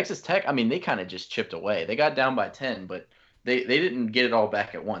 But Texas Tech, I mean, they kind of just chipped away. They got down by 10, but they didn't get it all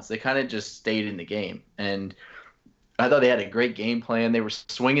back at once. They kind of just stayed in the game. And I thought they had a great game plan. They were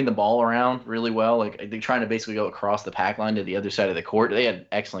swinging the ball around really well. Like they're trying to basically go across the pack line to the other side of the court. They had an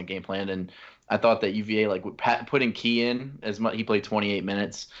excellent game plan, and I thought that UVA putting Key in as much. He played 28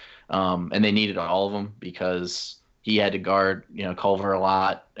 minutes, and they needed all of them because he had to guard Culver a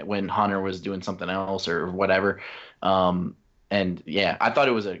lot when Hunter was doing something else or whatever. And yeah, I thought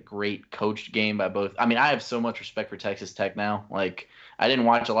it was a great coached game by both. I mean, I have so much respect for Texas Tech now. Like, I didn't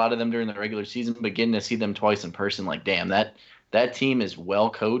watch a lot of them during the regular season, but getting to see them twice in person, like, damn, that team is well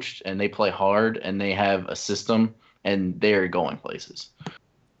coached and they play hard and they have a system and they're going places.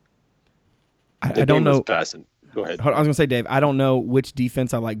 I don't know. Go ahead. I was going to say, Dave, I don't know which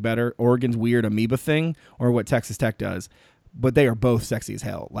defense I like better, Oregon's weird amoeba thing or what Texas Tech does, but they are both sexy as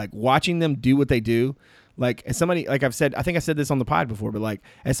hell. Like, watching them do what they do. Like, as somebody, like I've said, I think I said this on the pod before, but like,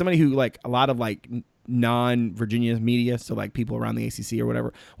 as somebody who, like, a lot of like non-Virginia media, so like people around the ACC or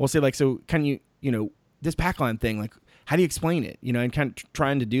whatever, will say like, so can you, this pack line thing, like, how do you explain it? And kind of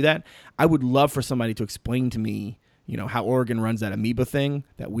trying to do that. I would love for somebody to explain to me, how Oregon runs that amoeba thing,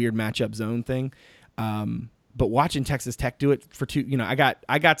 that weird matchup zone thing. But watching Texas Tech do it for two, I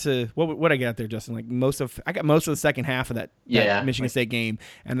got to what I get out there, Justin? Like I got most of the second half of that Michigan State game,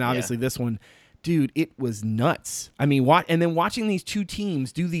 and obviously this one. Dude, it was nuts. I mean, and then watching these two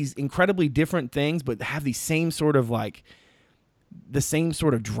teams do these incredibly different things, but have the same sort of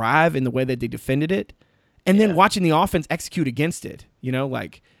drive in the way that they defended it, and then watching the offense execute against it. That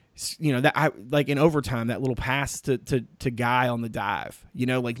like in overtime, that little pass to Guy on the dive.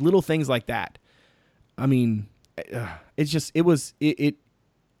 Like little things like that. I mean, it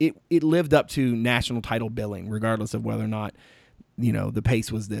lived up to national title billing, regardless of whether or not the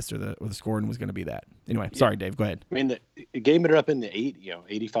pace was this or the scoring was going to be that. Anyway, sorry, Dave, go ahead. I mean, the game ended up in the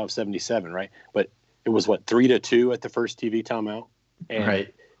 85-77, right? But it was 3-2 at the first TV timeout. And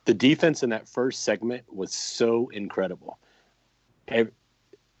right. The defense in that first segment was so incredible. It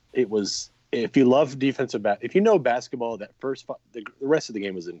was, if you love defensive if you know basketball, that the rest of the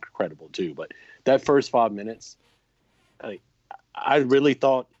game was incredible too. But that first 5 minutes, I really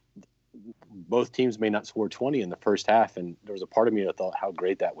thought both teams may not score 20 in the first half, and there was a part of me that thought how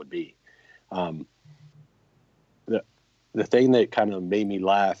great that would be. The thing that kind of made me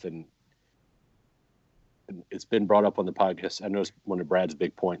laugh, and it's been brought up on the podcast, I know it's one of Brad's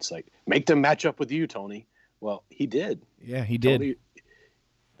big points, like, make them match up with you, Tony. Well, he did. Yeah, he did.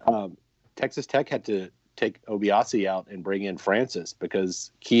 Tony, Texas Tech had to take Obiasi out and bring in Francis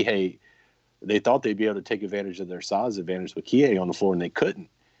because Kihei, they thought they'd be able to take advantage of their size advantage with Kihei on the floor, and they couldn't.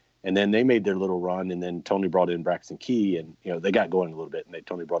 And then they made their little run, and then Tony brought in Braxton Key, and they got going a little bit, and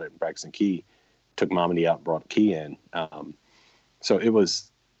Tony brought in Braxton Key, took Mamadi out, brought Key in. So it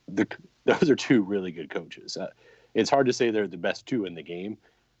was those are two really good coaches. It's hard to say they're the best two in the game,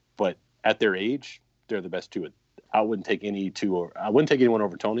 but at their age, they're the best two. I wouldn't take I wouldn't take anyone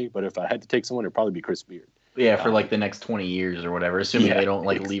over Tony, but if I had to take someone, it'd probably be Chris Beard. Yeah, for like the next 20 years or whatever, assuming they don't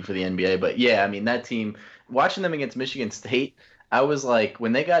leave for the NBA. But yeah, I mean, that team, watching them against Michigan State, I was like,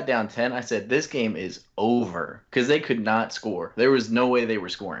 when they got down 10, I said, this game is over because they could not score. There was no way they were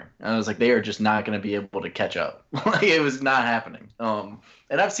scoring. And I was like, they are just not going to be able to catch up. Like, it was not happening.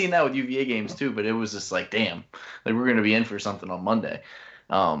 And I've seen that with UVA games too, but it was just like, damn, like we're going to be in for something on Monday.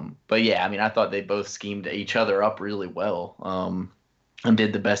 But yeah, I mean, I thought they both schemed each other up really well and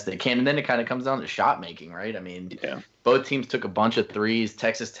did the best they can. And then it kind of comes down to shot making, right? I mean, both teams took a bunch of threes.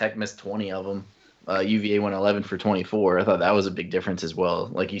 Texas Tech missed 20 of them. UVA went 11 for 24. I thought that was a big difference as well,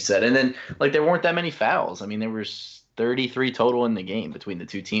 like you said. And then, like, there weren't that many fouls. I mean, there was 33 total in the game between the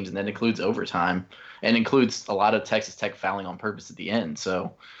two teams, and that includes overtime and includes a lot of Texas Tech fouling on purpose at the end.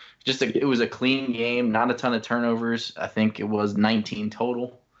 So it was a clean game, not a ton of turnovers. I think it was 19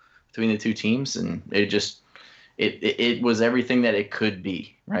 total between the two teams, and it was everything that it could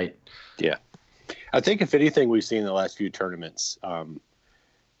be, right? Yeah. I think if anything we've seen in the last few tournaments,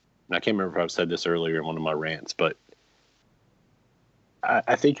 I can't remember if I've said this earlier in one of my rants, but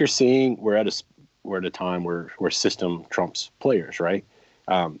I think you're seeing we're at a time where system trumps players, right?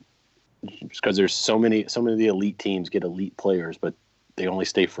 Because there's so many of the elite teams get elite players, but they only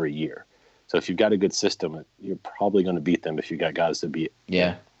stay for a year. So if you've got a good system, you're probably going to beat them if you got guys to beat.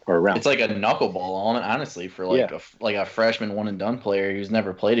 Yeah. Or around. It's like a knuckleball, honestly, for a freshman one and done player who's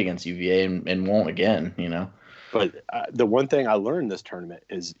never played against UVA and won't again, But the one thing I learned this tournament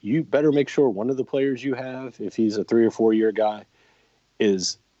is you better make sure one of the players you have, if he's a 3 or 4 year guy,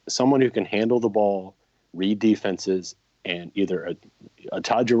 is someone who can handle the ball, read defenses, and either a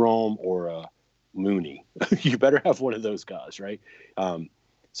Ty Jerome or a Mooney, you better have one of those guys, right?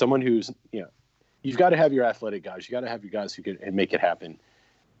 Someone who's, you've got to have your athletic guys. You got to have your guys who can make it happen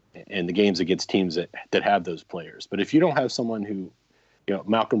in the games against teams that have those players. But if you don't have someone who,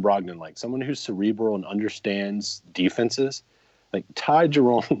 Malcolm Brogdon, like someone who's cerebral and understands defenses, like Ty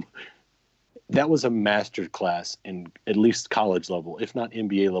Jerome, that was a master class in at least college level, if not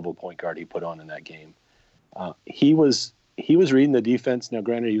NBA level point guard he put on in that game. He was reading the defense. Now,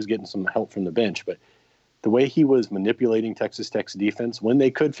 granted, he was getting some help from the bench, but the way he was manipulating Texas Tech's defense when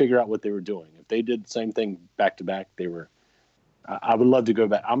they could figure out what they were doing. If they did the same thing back to back, they were. I would love to go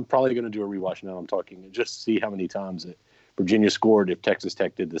back. I'm probably going to do a rewatch now. I'm talking and just see how many times that Virginia scored if Texas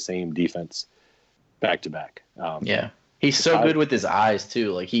Tech did the same defense back to back. Yeah, he's so good with his eyes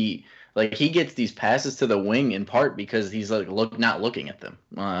too. Like he gets these passes to the wing in part because he's not looking at them,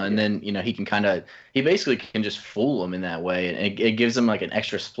 and then he basically can just fool them in that way, and it gives him like an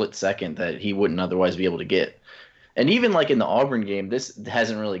extra split second that he wouldn't otherwise be able to get. And even like in the Auburn game, this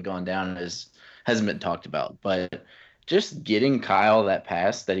hasn't really gone down hasn't been talked about, but just getting Kyle that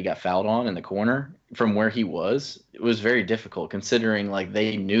pass that he got fouled on in the corner from where he was, it was very difficult considering like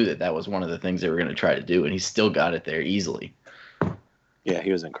they knew that was one of the things they were going to try to do, and he still got it there easily. Yeah,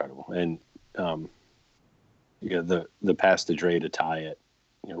 he was incredible. And, the pass to Dre to tie it,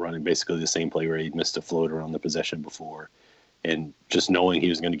 running basically the same play where he'd missed a floater on the possession before, and just knowing he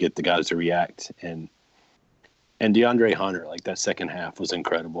was going to get the guys to react. And DeAndre Hunter, like that second half was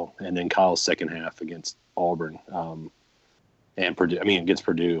incredible. And then Kyle's second half against Auburn and Purdue, against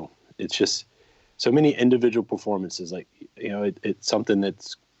Purdue. It's just so many individual performances. Like, it's something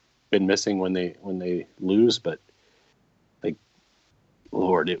that's been missing when they lose, but like,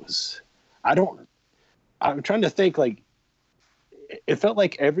 Lord, it was, I'm trying to think, like, it felt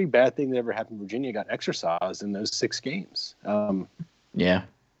like every bad thing that ever happened in Virginia got exercised in those 6 games. Yeah.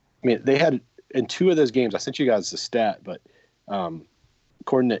 They had, in 2 of those games, I sent you guys the stat, but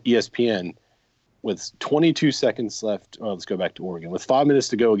according to ESPN, with 22 seconds left, let's go back to Oregon. With 5 minutes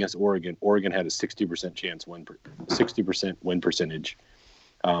to go against Oregon, Oregon had a 60% win percentage.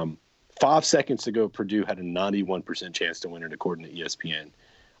 5 seconds to go, Purdue had a 91% chance to win it, according to ESPN.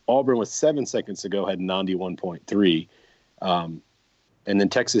 Auburn, with 7 seconds to go, had 91.3. And then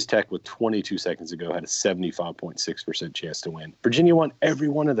Texas Tech, with 22 seconds to go, had a 75.6% chance to win. Virginia won every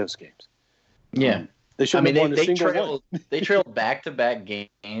one of those games. Yeah. They should have won a single one. They trailed back-to-back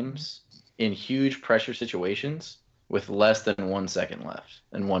games in huge pressure situations with less than 1 second left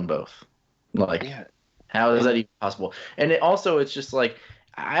and won both. How is that even possible? And it's just like,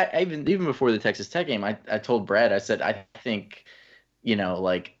 I even before the Texas Tech game, I told Brad, I said, I think,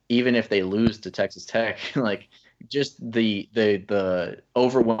 even if they lose to Texas Tech, like just the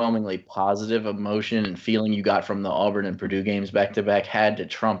overwhelmingly positive emotion and feeling you got from the Auburn and Purdue games back to back had to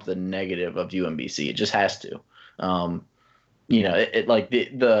trump the negative of UMBC. It just has to.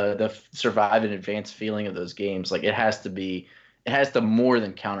 The survive in advance feeling of those games, like it has to more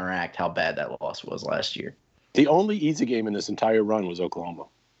than counteract how bad that loss was last year. The only easy game in this entire run was Oklahoma.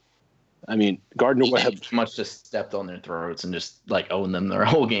 Gardner-Webb much just stepped on their throats and just like owned them their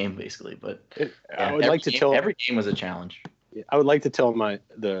whole game basically. But every game was a challenge. I would like to tell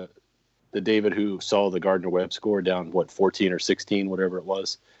the David who saw the Gardner-Webb score down 14 or 16, whatever it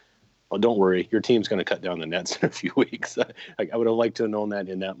was. Oh, don't worry, your team's going to cut down the nets in a few weeks. I would have liked to have known that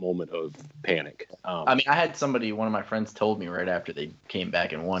in that moment of panic. I had one of my friends told me right after they came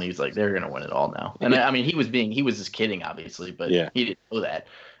back and won, he was like, they're going to win it all now. And he was just kidding, obviously, but he didn't know that.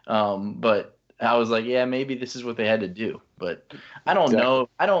 But I was like, yeah, maybe this is what they had to do. But I don't know.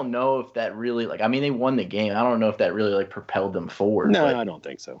 I don't know if that really they won the game. I don't know if that really propelled them forward. No, I don't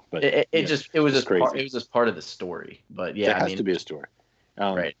think so. But it was just part of the story. But yeah, it has to be a story.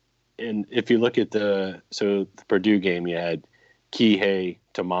 Right. And if you look at the Purdue game, you had Kihei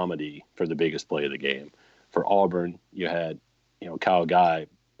to Mamadi for the biggest play of the game. For Auburn, you had, Kyle Guy,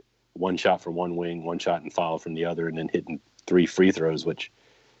 one shot from one wing, one shot and foul from the other, and then hitting 3 free throws, which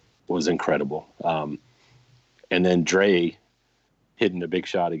was incredible. And then Dre hitting a big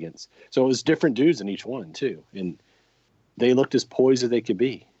shot against. So it was different dudes in each one too, and they looked as poised as they could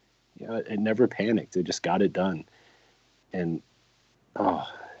be. It never panicked. They just got it done. And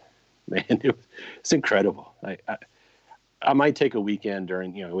man, it's incredible. I might take a weekend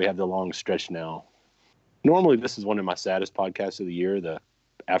during, we have the long stretch now. Normally, this is one of my saddest podcasts of the year,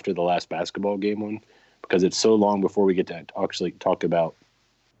 after the last basketball game one, because it's so long before we get to actually talk about,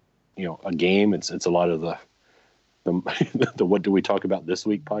 a game. It's a lot of the what do we talk about this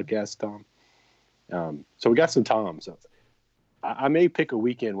week podcast, Tom. So we got some time. So I may pick a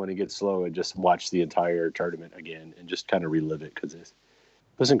weekend when it gets slow and just watch the entire tournament again and just kind of relive it because it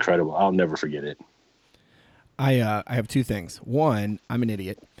was incredible. I'll never forget it. I have two things. One, I'm an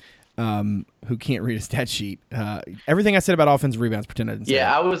idiot who can't read a stat sheet. Everything I said about offensive rebounds, pretend I didn't say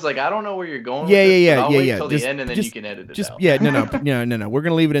Yeah, it. I was like, I don't know where you're going Yeah, with this, yeah, but I'll yeah, wait yeah. till the end and then you can edit it out. Yeah, no. We're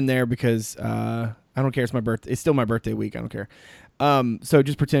gonna leave it in there because I don't care. It's my birthday. It's still my birthday week. I don't care. So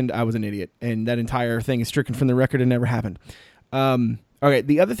just pretend I was an idiot, and that entire thing is stricken from the record and never happened. Okay,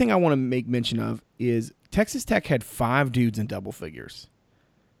 the other thing I want to make mention of is Texas Tech had 5 dudes in double figures.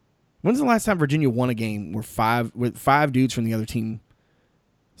 When's the last time Virginia won a game where five dudes from the other team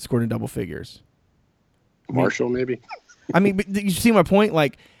scored in double figures? Marshall, maybe? I mean, but you see my point?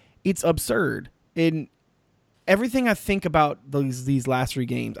 Like, it's absurd. And everything I think about these last 3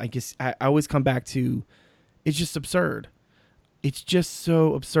 games, I always come back to, it's just absurd. It's just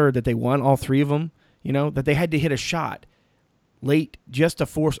so absurd that they won all 3 of them, that they had to hit a shot late just to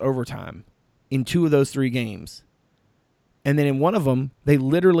force overtime in 2 of those 3 games. And then in one of them, they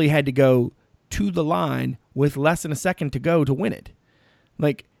literally had to go to the line with less than a second to go to win it.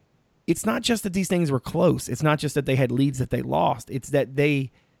 Like, it's not just that these things were close. It's not just that they had leads that they lost. It's that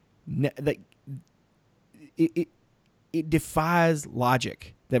it defies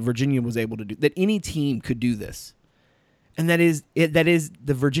logic that Virginia was able to do, that any team could do this. And that is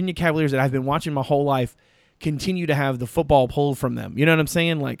the Virginia Cavaliers that I've been watching my whole life continue to have the football pulled from them. You know what I'm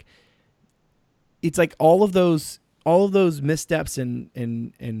saying? Like, it's like all of those missteps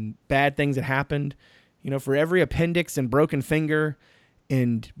and bad things that happened, for every appendix and broken finger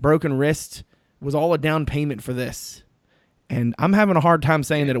and broken wrist was all a down payment for this. And I'm having a hard time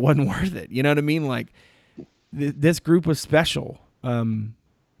saying that it wasn't worth it. You know what I mean? Like, this group was special.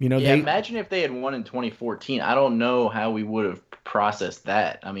 Imagine if they had won in 2014. I don't know how we would have processed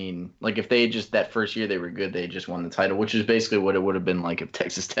that. I mean, like, if they just, that first year they were good, they just won the title, which is basically what it would have been like if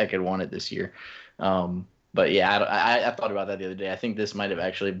Texas Tech had won it this year. But yeah, I thought about that the other day. I think this might have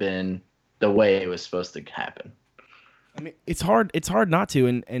actually been the way it was supposed to happen. I mean, it's hard not to.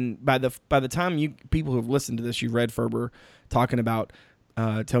 And by the time people who've listened to this, you've read Ferber talking about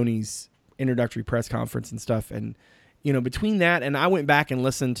Tony's introductory press conference and stuff. And, between that and I went back and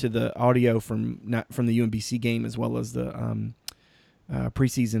listened to the audio from the UMBC game as well as the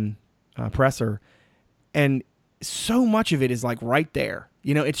preseason presser. And so much of it is like right there.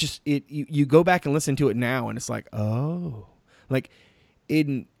 It's just you go back and listen to it now and it's like, oh, like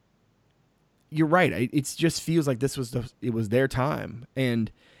you're right. It just feels like it was their time.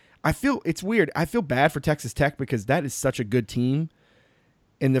 And it's weird. I feel bad for Texas Tech because that is such a good team.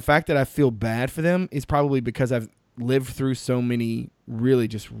 And the fact that I feel bad for them is probably because I've lived through so many really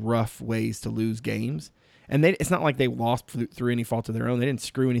just rough ways to lose games. And it's not like they lost through any fault of their own. They didn't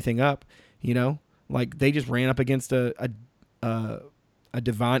screw anything up, like they just ran up against a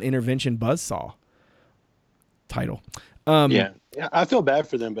divine intervention buzzsaw title. Yeah, I feel bad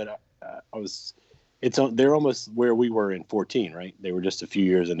for them, but they're almost where we were in 14, right? They were just a few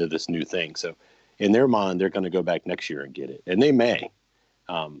years into this new thing. So in their mind, they're going to go back next year and get it. And they may.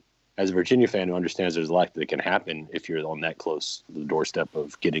 As a Virginia fan who understands there's a lot that can happen if you're on that close to the doorstep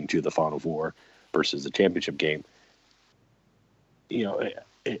of getting to the Final Four versus the championship game,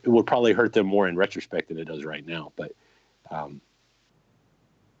 it would probably hurt them more in retrospect than it does right now. But I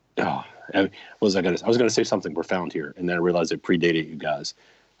was going to say something profound here, and then I realized it predated you guys.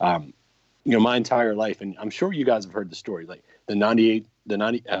 My entire life, and I'm sure you guys have heard the story, like the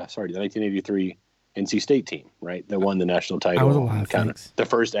 1983 NC State team, right? That won the national title. I was alive, thanks. The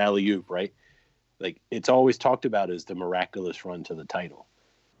first alley-oop, right? Like, it's always talked about as the miraculous run to the title.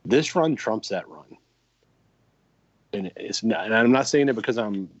 This run trumps that run. And I'm not saying it because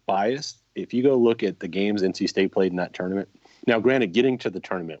I'm biased. If you go look at the games NC State played in that tournament, now granted, getting to the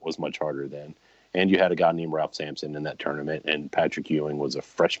tournament was much harder then. And you had a guy named Ralph Sampson in that tournament, and Patrick Ewing was a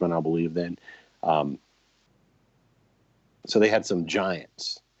freshman, I believe, then. So they had some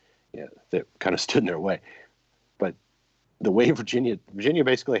giants that kind of stood in their way. But the way Virginia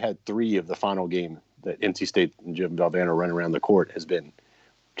basically had 3 of the final game that NC State and Jim Valvano run around the court has been.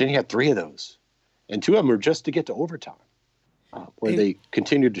 Virginia had 3 of those, and 2 of them were just to get to overtime, where they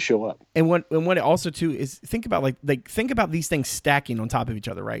continued to show up. And what it also too is think about think about these things stacking on top of each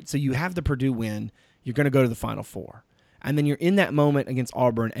other, right? So you have the Purdue win, you're going to go to the Final Four, and then you're in that moment against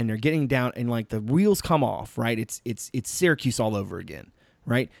Auburn, and they're getting down, and like the wheels come off, right? It's Syracuse all over again,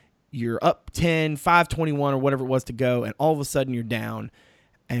 right? You're up 10, 5:21 or whatever it was to go, and all of a sudden you're down,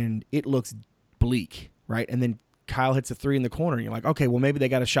 and it looks bleak, right? And then Kyle hits a 3 in the corner, and you're like, okay, well, maybe they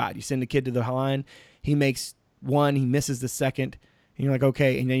got a shot. You send the kid to the line, he makes 1, he misses the second, and you're like,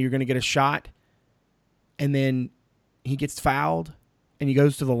 okay, and then you're going to get a shot, and then he gets fouled, and he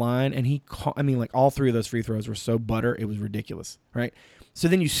goes to the line, and all 3 of those free throws were so butter, it was ridiculous, right? So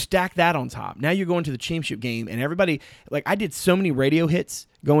then you stack that on top. Now you're going to the championship game, and everybody, like, I did so many radio hits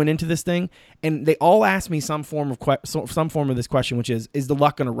going into this thing, and they all asked me some form of this question, which is the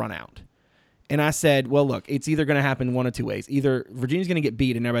luck going to run out? And I said, well, look, it's either going to happen one of two ways. Either Virginia's going to get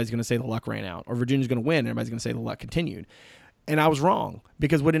beat and everybody's going to say the luck ran out, or Virginia's going to win and everybody's going to say the luck continued. And I was wrong,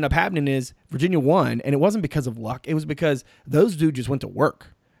 because what ended up happening is Virginia won, and it wasn't because of luck. It was because those dudes just went to work,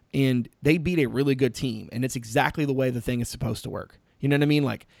 and they beat a really good team, and it's exactly the way the thing is supposed to work. You know what I mean?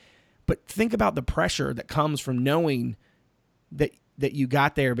 Like, but think about the pressure that comes from knowing that you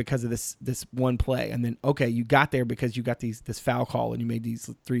got there because of this one play, and then, okay, you got there because you got this foul call and you made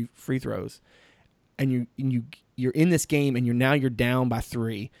these 3 free throws, and you're in this game, and you're down by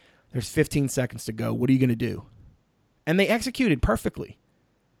 3. There's 15 seconds to go. What are you going to do? And they executed perfectly.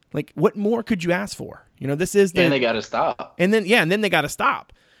 Like, what more could you ask for? You know, this is and they got to stop. And then they got to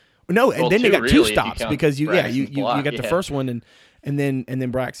stop. No, and then they got 2 stops because you got the first one and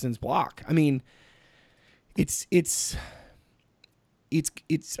then Braxton's block. I mean, it's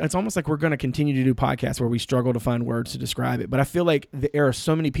almost like we're going to continue to do podcasts where we struggle to find words to describe it. But I feel like there are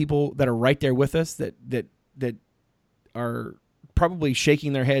so many people that are right there with us that are probably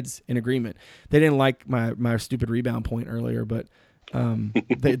shaking their heads in agreement. They didn't like my stupid rebound point earlier, but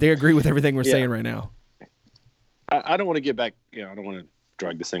they agree with everything we're saying right now. I don't want to get back. I don't want to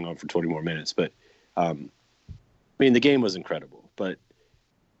drag this thing on for 20 more minutes, but I mean, the game was incredible, but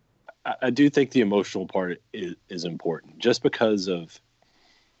I do think the emotional part is important, just because of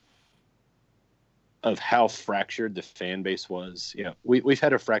how fractured the fan base was. We've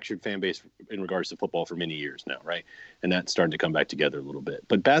had a fractured fan base in regards to football for many years now, right? And that's starting to come back together a little bit.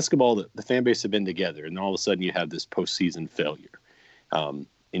 But basketball, the fan base have been together, and all of a sudden you have this postseason failure. And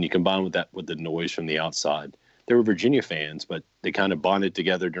you combine with that with the noise from the outside. There were Virginia fans, but they kind of bonded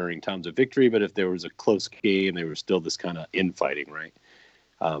together during times of victory. But if there was a close game, there was still this kind of infighting, right?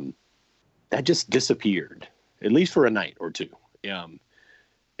 That just disappeared, at least for a night or two.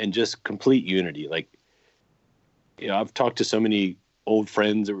 And just complete unity. Like, I've talked to so many old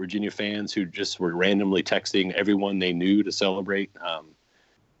friends that were Virginia fans who just were randomly texting everyone they knew to celebrate,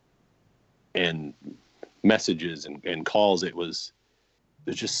 and messages and calls. It was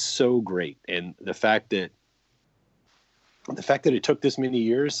just so great. And the fact that it took this many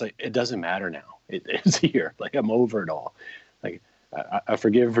years, like, it doesn't matter now. It's here. Like, I'm over it all. Like, I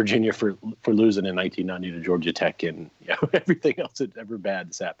forgive Virginia for losing in 1990 to Georgia Tech, and everything else that ever bad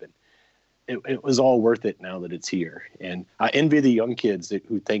has happened. It was all worth it now that it's here. And I envy the young kids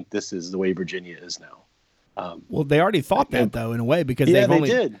who think this is the way Virginia is now. Well, they already thought that, though, in a way, because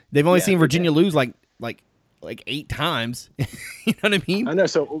they've only seen Virginia lose like 8 times. You know what I mean? I know.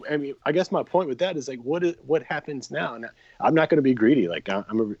 So, I mean, I guess my point with that is, like, what happens now? And I'm not going to be greedy. Like,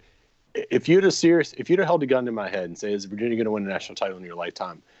 if you'd have held a gun to my head and say, is Virginia going to win a national title in your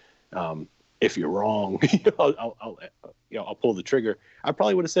lifetime? If you're wrong, I'll pull the trigger. I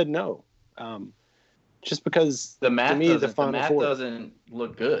probably would have said no. Just because the math, to me, the Final Four doesn't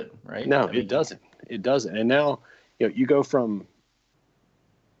look good, right? No, it doesn't. It doesn't. And now, you go from,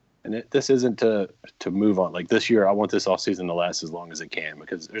 and this isn't to move on. Like, this year, I want this off season to last as long as it can,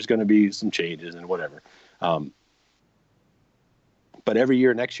 because there's going to be some changes and whatever. But every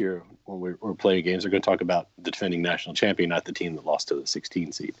year, next year, when we're playing games, we're going to talk about the defending national champion, not the team that lost to the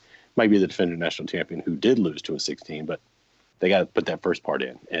 16 seed. Might be the defending national champion who did lose to a 16, but they got to put that first part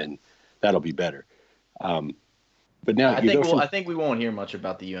in, and that'll be better. But now I think we won't hear much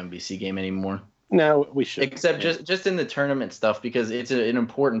about the UMBC game anymore. No, we should. Except just in the tournament stuff, because it's an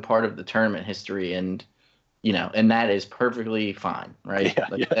important part of the tournament history, and and that is perfectly fine, right?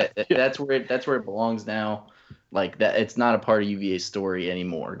 That's where it belongs now. Like, that, it's not a part of UVA's story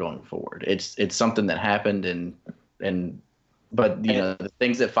anymore going forward. It's something that happened, but the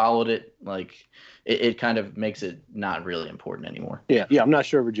things that followed it, like, it kind of makes it not really important anymore. Yeah. I'm not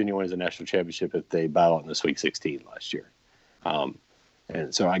sure Virginia wins a national championship if they battle in the Sweet 16 last year.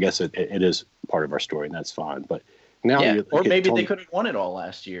 And so I guess it is part of our story, and that's fine. But now, or maybe they could have won it all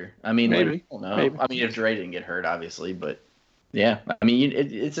last year. I mean, maybe. We don't know. Maybe. I mean, if Dre didn't get hurt, obviously, but yeah, I mean,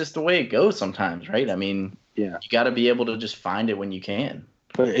 it's just the way it goes sometimes, right? I mean, you got to be able to just find it when you can.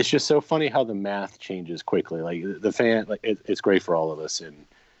 But it's just so funny how the math changes quickly. Like, the fan, like, it's great for all of us. And,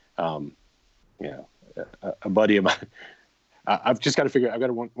 a buddy of mine, I've just got to figure. I've got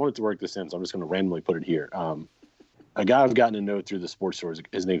to want it to work this in, so I'm just going to randomly put it here. A guy I've gotten to know through the sports stores,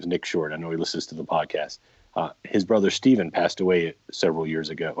 his name's Nick Short. I know he listens to the podcast. His brother Steven passed away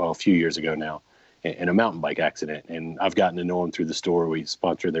a few years ago now, in a mountain bike accident. And I've gotten to know him through the store. We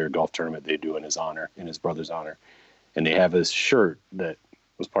sponsor their golf tournament they do in his honor, in his brother's honor. And they have his shirt that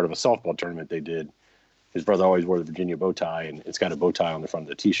was part of a softball tournament they did his brother always wore the Virginia bow tie, and it's got a bow tie on the front of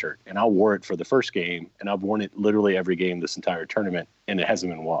the T-shirt. And I wore it for the first game, and I've worn it literally every game this entire tournament, and it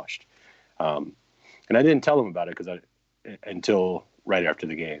hasn't been washed. And I didn't tell him about it until right after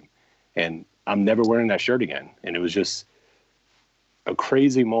the game. And I'm never wearing that shirt again. And it was just a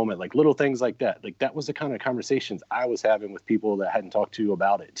crazy moment, like little things like that. Like that was the kind of conversations I was having with people that I hadn't talked to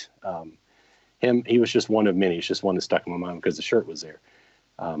about it. He was just one of many. It's just one that stuck in my mind because the shirt was there.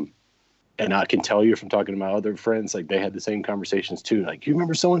 And I can tell you from talking to my other friends, like they had the same conversations too. Like, you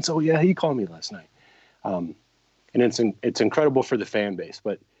remember so-and-so? Yeah, he called me last night. And it's incredible for the fan base,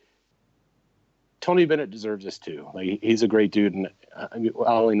 but Tony Bennett deserves this too. Like he's a great dude, and I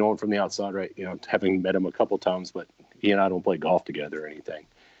only know him from the outside, right? You know, having met him a couple times, but he and I don't play golf together or anything.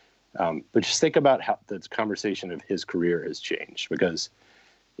 But just think about how the conversation of his career has changed, because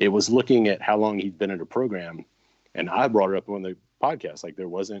it was looking at how long he'd been at a program, and I brought it up on the podcast. Like there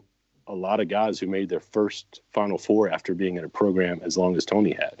wasn't a lot of guys who made their first Final Four after being in a program as long as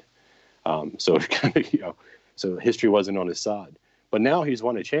Tony had. So it kind of, so history wasn't on his side. But now he's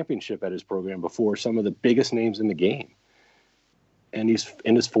won a championship at his program before some of the biggest names in the game. And he's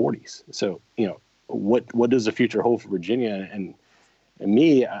in his 40s. So, what does the future hold for Virginia? And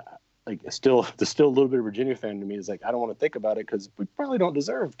me, there's still a little bit of Virginia fan to me is like, I don't want to think about it because we probably don't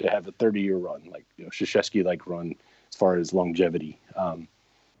deserve to have a 30-year run, like, Krzyzewski run as far as longevity.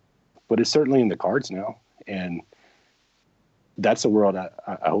 But it's certainly in the cards now. And that's a world I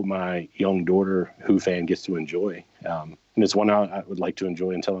hope my young daughter, Who fan, gets to enjoy. And it's one I would like to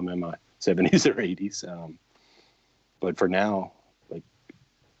enjoy until I'm in my 70s or 80s. But for now,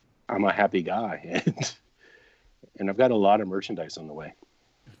 I'm a happy guy, and I've got a lot of merchandise on the way.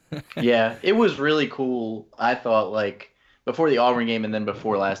 Yeah, it was really cool. I thought, before the Auburn game and then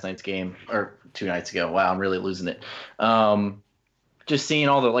before last night's game, or 2 nights ago. Wow, I'm really losing it. Just seeing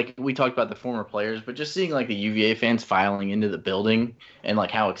all the, we talked about the former players, but just seeing the UVA fans filing into the building and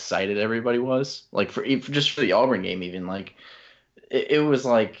how excited everybody was, for the Auburn game, even it was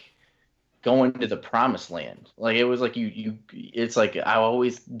going to the promised land. It was it's I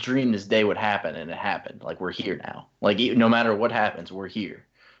always dreamed this day would happen, and it happened. We're here now. No matter what happens, we're here.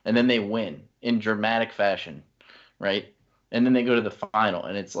 And then they win in dramatic fashion, right? And then they go to the final,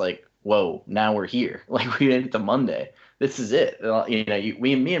 and it's whoa, now we're here. We made it to Monday. This is it.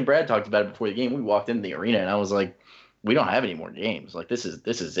 Me and Brad talked about it before the game. We walked into the arena, and I was like, we don't have any more games. This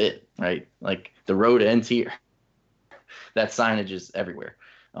is it, right? The road ends here. That signage is everywhere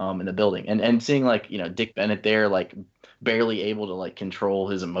in the building. And seeing Dick Bennett there, barely able to control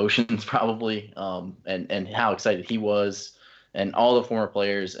his emotions probably, and how excited he was, and all the former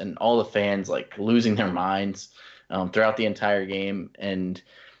players and all the fans losing their minds throughout the entire game. And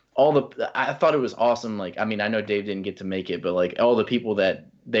I thought it was awesome. I know Dave didn't get to make it, but all the people that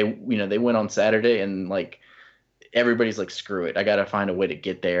they went on Saturday, and everybody's screw it, I got to find a way to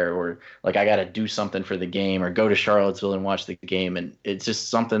get there, or I got to do something for the game, or go to Charlottesville and watch the game. And it's just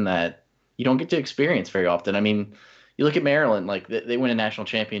something that you don't get to experience very often. You look at Maryland, they win a national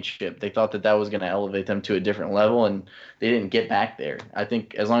championship. They thought that was going to elevate them to a different level, and they didn't get back there. I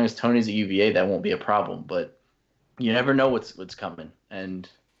think as long as Tony's at UVA, that won't be a problem, but you never know what's coming. And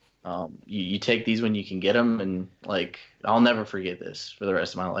you take these when you can get them, and I'll never forget this for the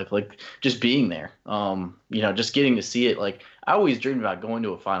rest of my life. Just being there, just getting to see it. I always dreamed about going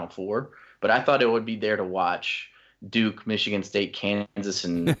to a Final Four, but I thought it would be there to watch Duke, Michigan State, Kansas,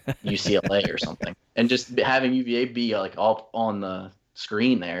 and UCLA or something, and just having UVA be all on the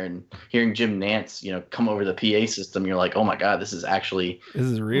screen there, and hearing Jim Nance, come over the PA system. You're like, oh my God, this is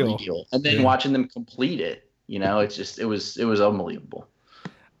real. And then watching them complete it, it was unbelievable.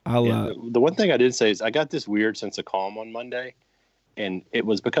 The one thing I did say is I got this weird sense of calm on Monday, and it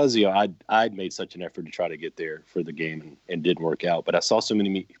was because I'd made such an effort to try to get there for the game, and didn't work out. But I saw so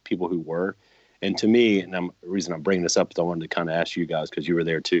many people who were, and to me, and the reason I'm bringing this up is I wanted to kind of ask you guys, because you were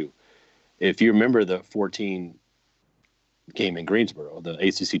there too. If you remember the 14 game in Greensboro, the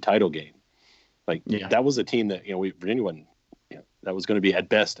ACC title game, that was a team that Virginia wasn't. That was going to be at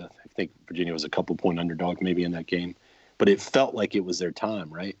best. I think Virginia was a couple point underdog maybe in that game. But it felt like it was their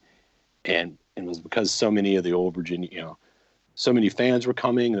time, right? And it was because so many of the old Virginia, so many fans were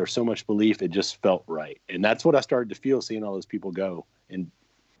coming. There was so much belief. It just felt right. And that's what I started to feel seeing all those people go. And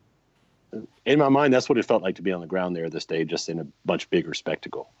in my mind, that's what it felt like to be on the ground there this day, just in a much bigger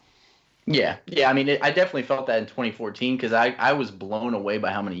spectacle. Yeah. I definitely felt that in 2014, because I was blown away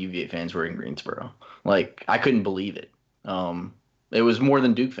by how many UVA fans were in Greensboro. I couldn't believe it. It was more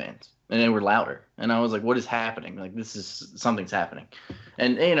than Duke fans. And they were louder. And I was like, what is happening? Something's happening.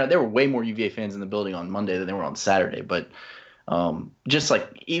 And, there were way more UVA fans in the building on Monday than there were on Saturday. But Just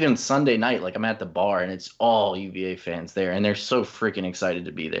like even Sunday night, like I'm at the bar and it's all UVA fans there, and they're so freaking excited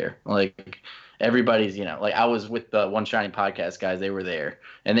to be there. Like everybody's, like I was with the One Shining Podcast guys, they were there,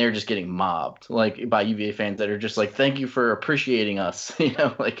 and they were just getting mobbed like by UVA fans that are just like, thank you for appreciating us,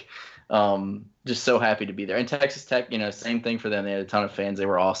 like just so happy to be there. And Texas Tech, same thing for them. They had a ton of fans. They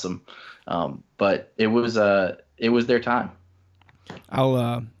were awesome. But it was their time.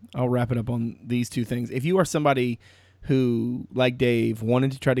 I'll wrap it up on these two things. If you are somebody who, like Dave,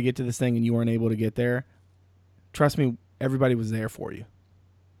 wanted to try to get to this thing and you weren't able to get there, trust me, everybody was there for you.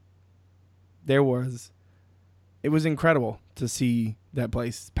 It was incredible to see that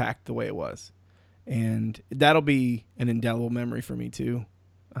place packed the way it was. And that'll be an indelible memory for me too.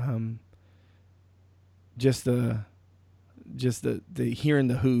 Just the hearing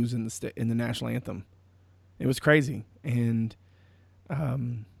the Who's in the national anthem. It was crazy. And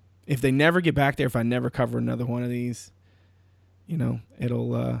if they never get back there, if I never cover another one of these,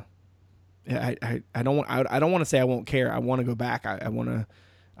 it'll. I don't want to say I won't care. I want to go back. I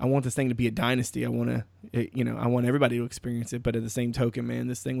want this thing to be a dynasty. I want everybody to experience it. But at the same token, man,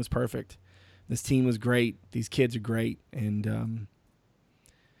 this thing was perfect. This team was great. These kids are great, and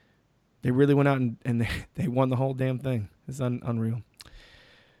they really went out and they won the whole damn thing. It's unreal.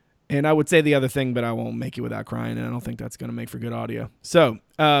 And I would say the other thing, but I won't make it without crying, and I don't think that's going to make for good audio. So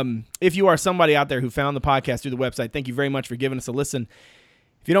if you are somebody out there who found the podcast through the website, thank you very much for giving us a listen.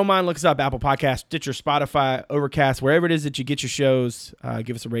 If you don't mind, look us up, Apple Podcasts, Stitcher, Spotify, Overcast, wherever it is that you get your shows.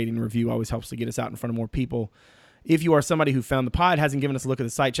 Give us a rating and review. Always helps to get us out in front of more people. If you are somebody who found the pod, hasn't given us a look at the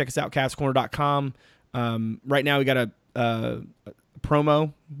site, check us out, CavsCorner.com. Right now we got a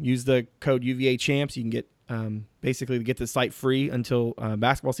promo. Use the code UVA Champs. You can get basically to get the site free until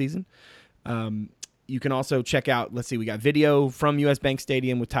basketball season. You can also check out, we got video from US Bank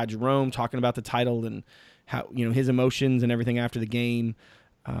Stadium with Ty Jerome talking about the title and how, his emotions and everything after the game,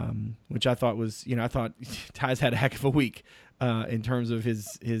 which I thought was, I thought Ty's had a heck of a week in terms of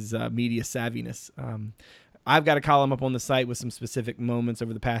his media savviness. I've got a column up on the site with some specific moments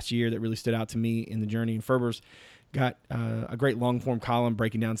over the past year that really stood out to me in the journey. And Ferber's got a great long-form column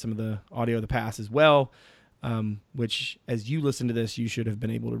breaking down some of the audio of the past as well, which, as you listen to this, you should have been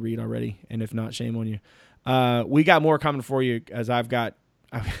able to read already. And if not, shame on you. We got more coming for you, as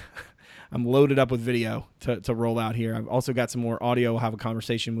I'm loaded up with video to roll out here. I've also got some more audio. I'll have a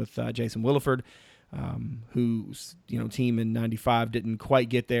conversation with Jason Williford, whose team in '95 didn't quite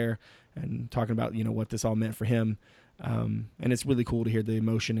get there, and talking about what this all meant for him. And it's really cool to hear the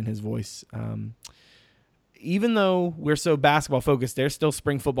emotion in his voice. Even though we're so basketball focused, there's still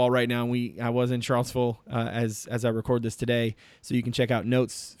spring football right now. I was in Charlottesville as I record this today, so you can check out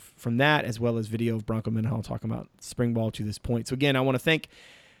notes from that as well as video of Bronco Mendenhall talking about spring ball to this point. So again, I want to thank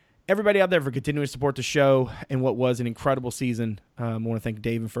everybody out there for continuing to support the show and what was an incredible season. I want to thank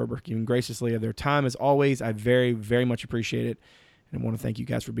Dave and Ferber giving graciously of their time as always. I very, very much appreciate it, and I want to thank you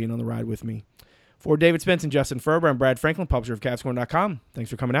guys for being on the ride with me. For David Spence and Justin Ferber, I'm Brad Franklin, publisher of CavsCorner.com.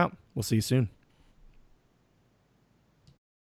 Thanks for coming out. We'll see you soon.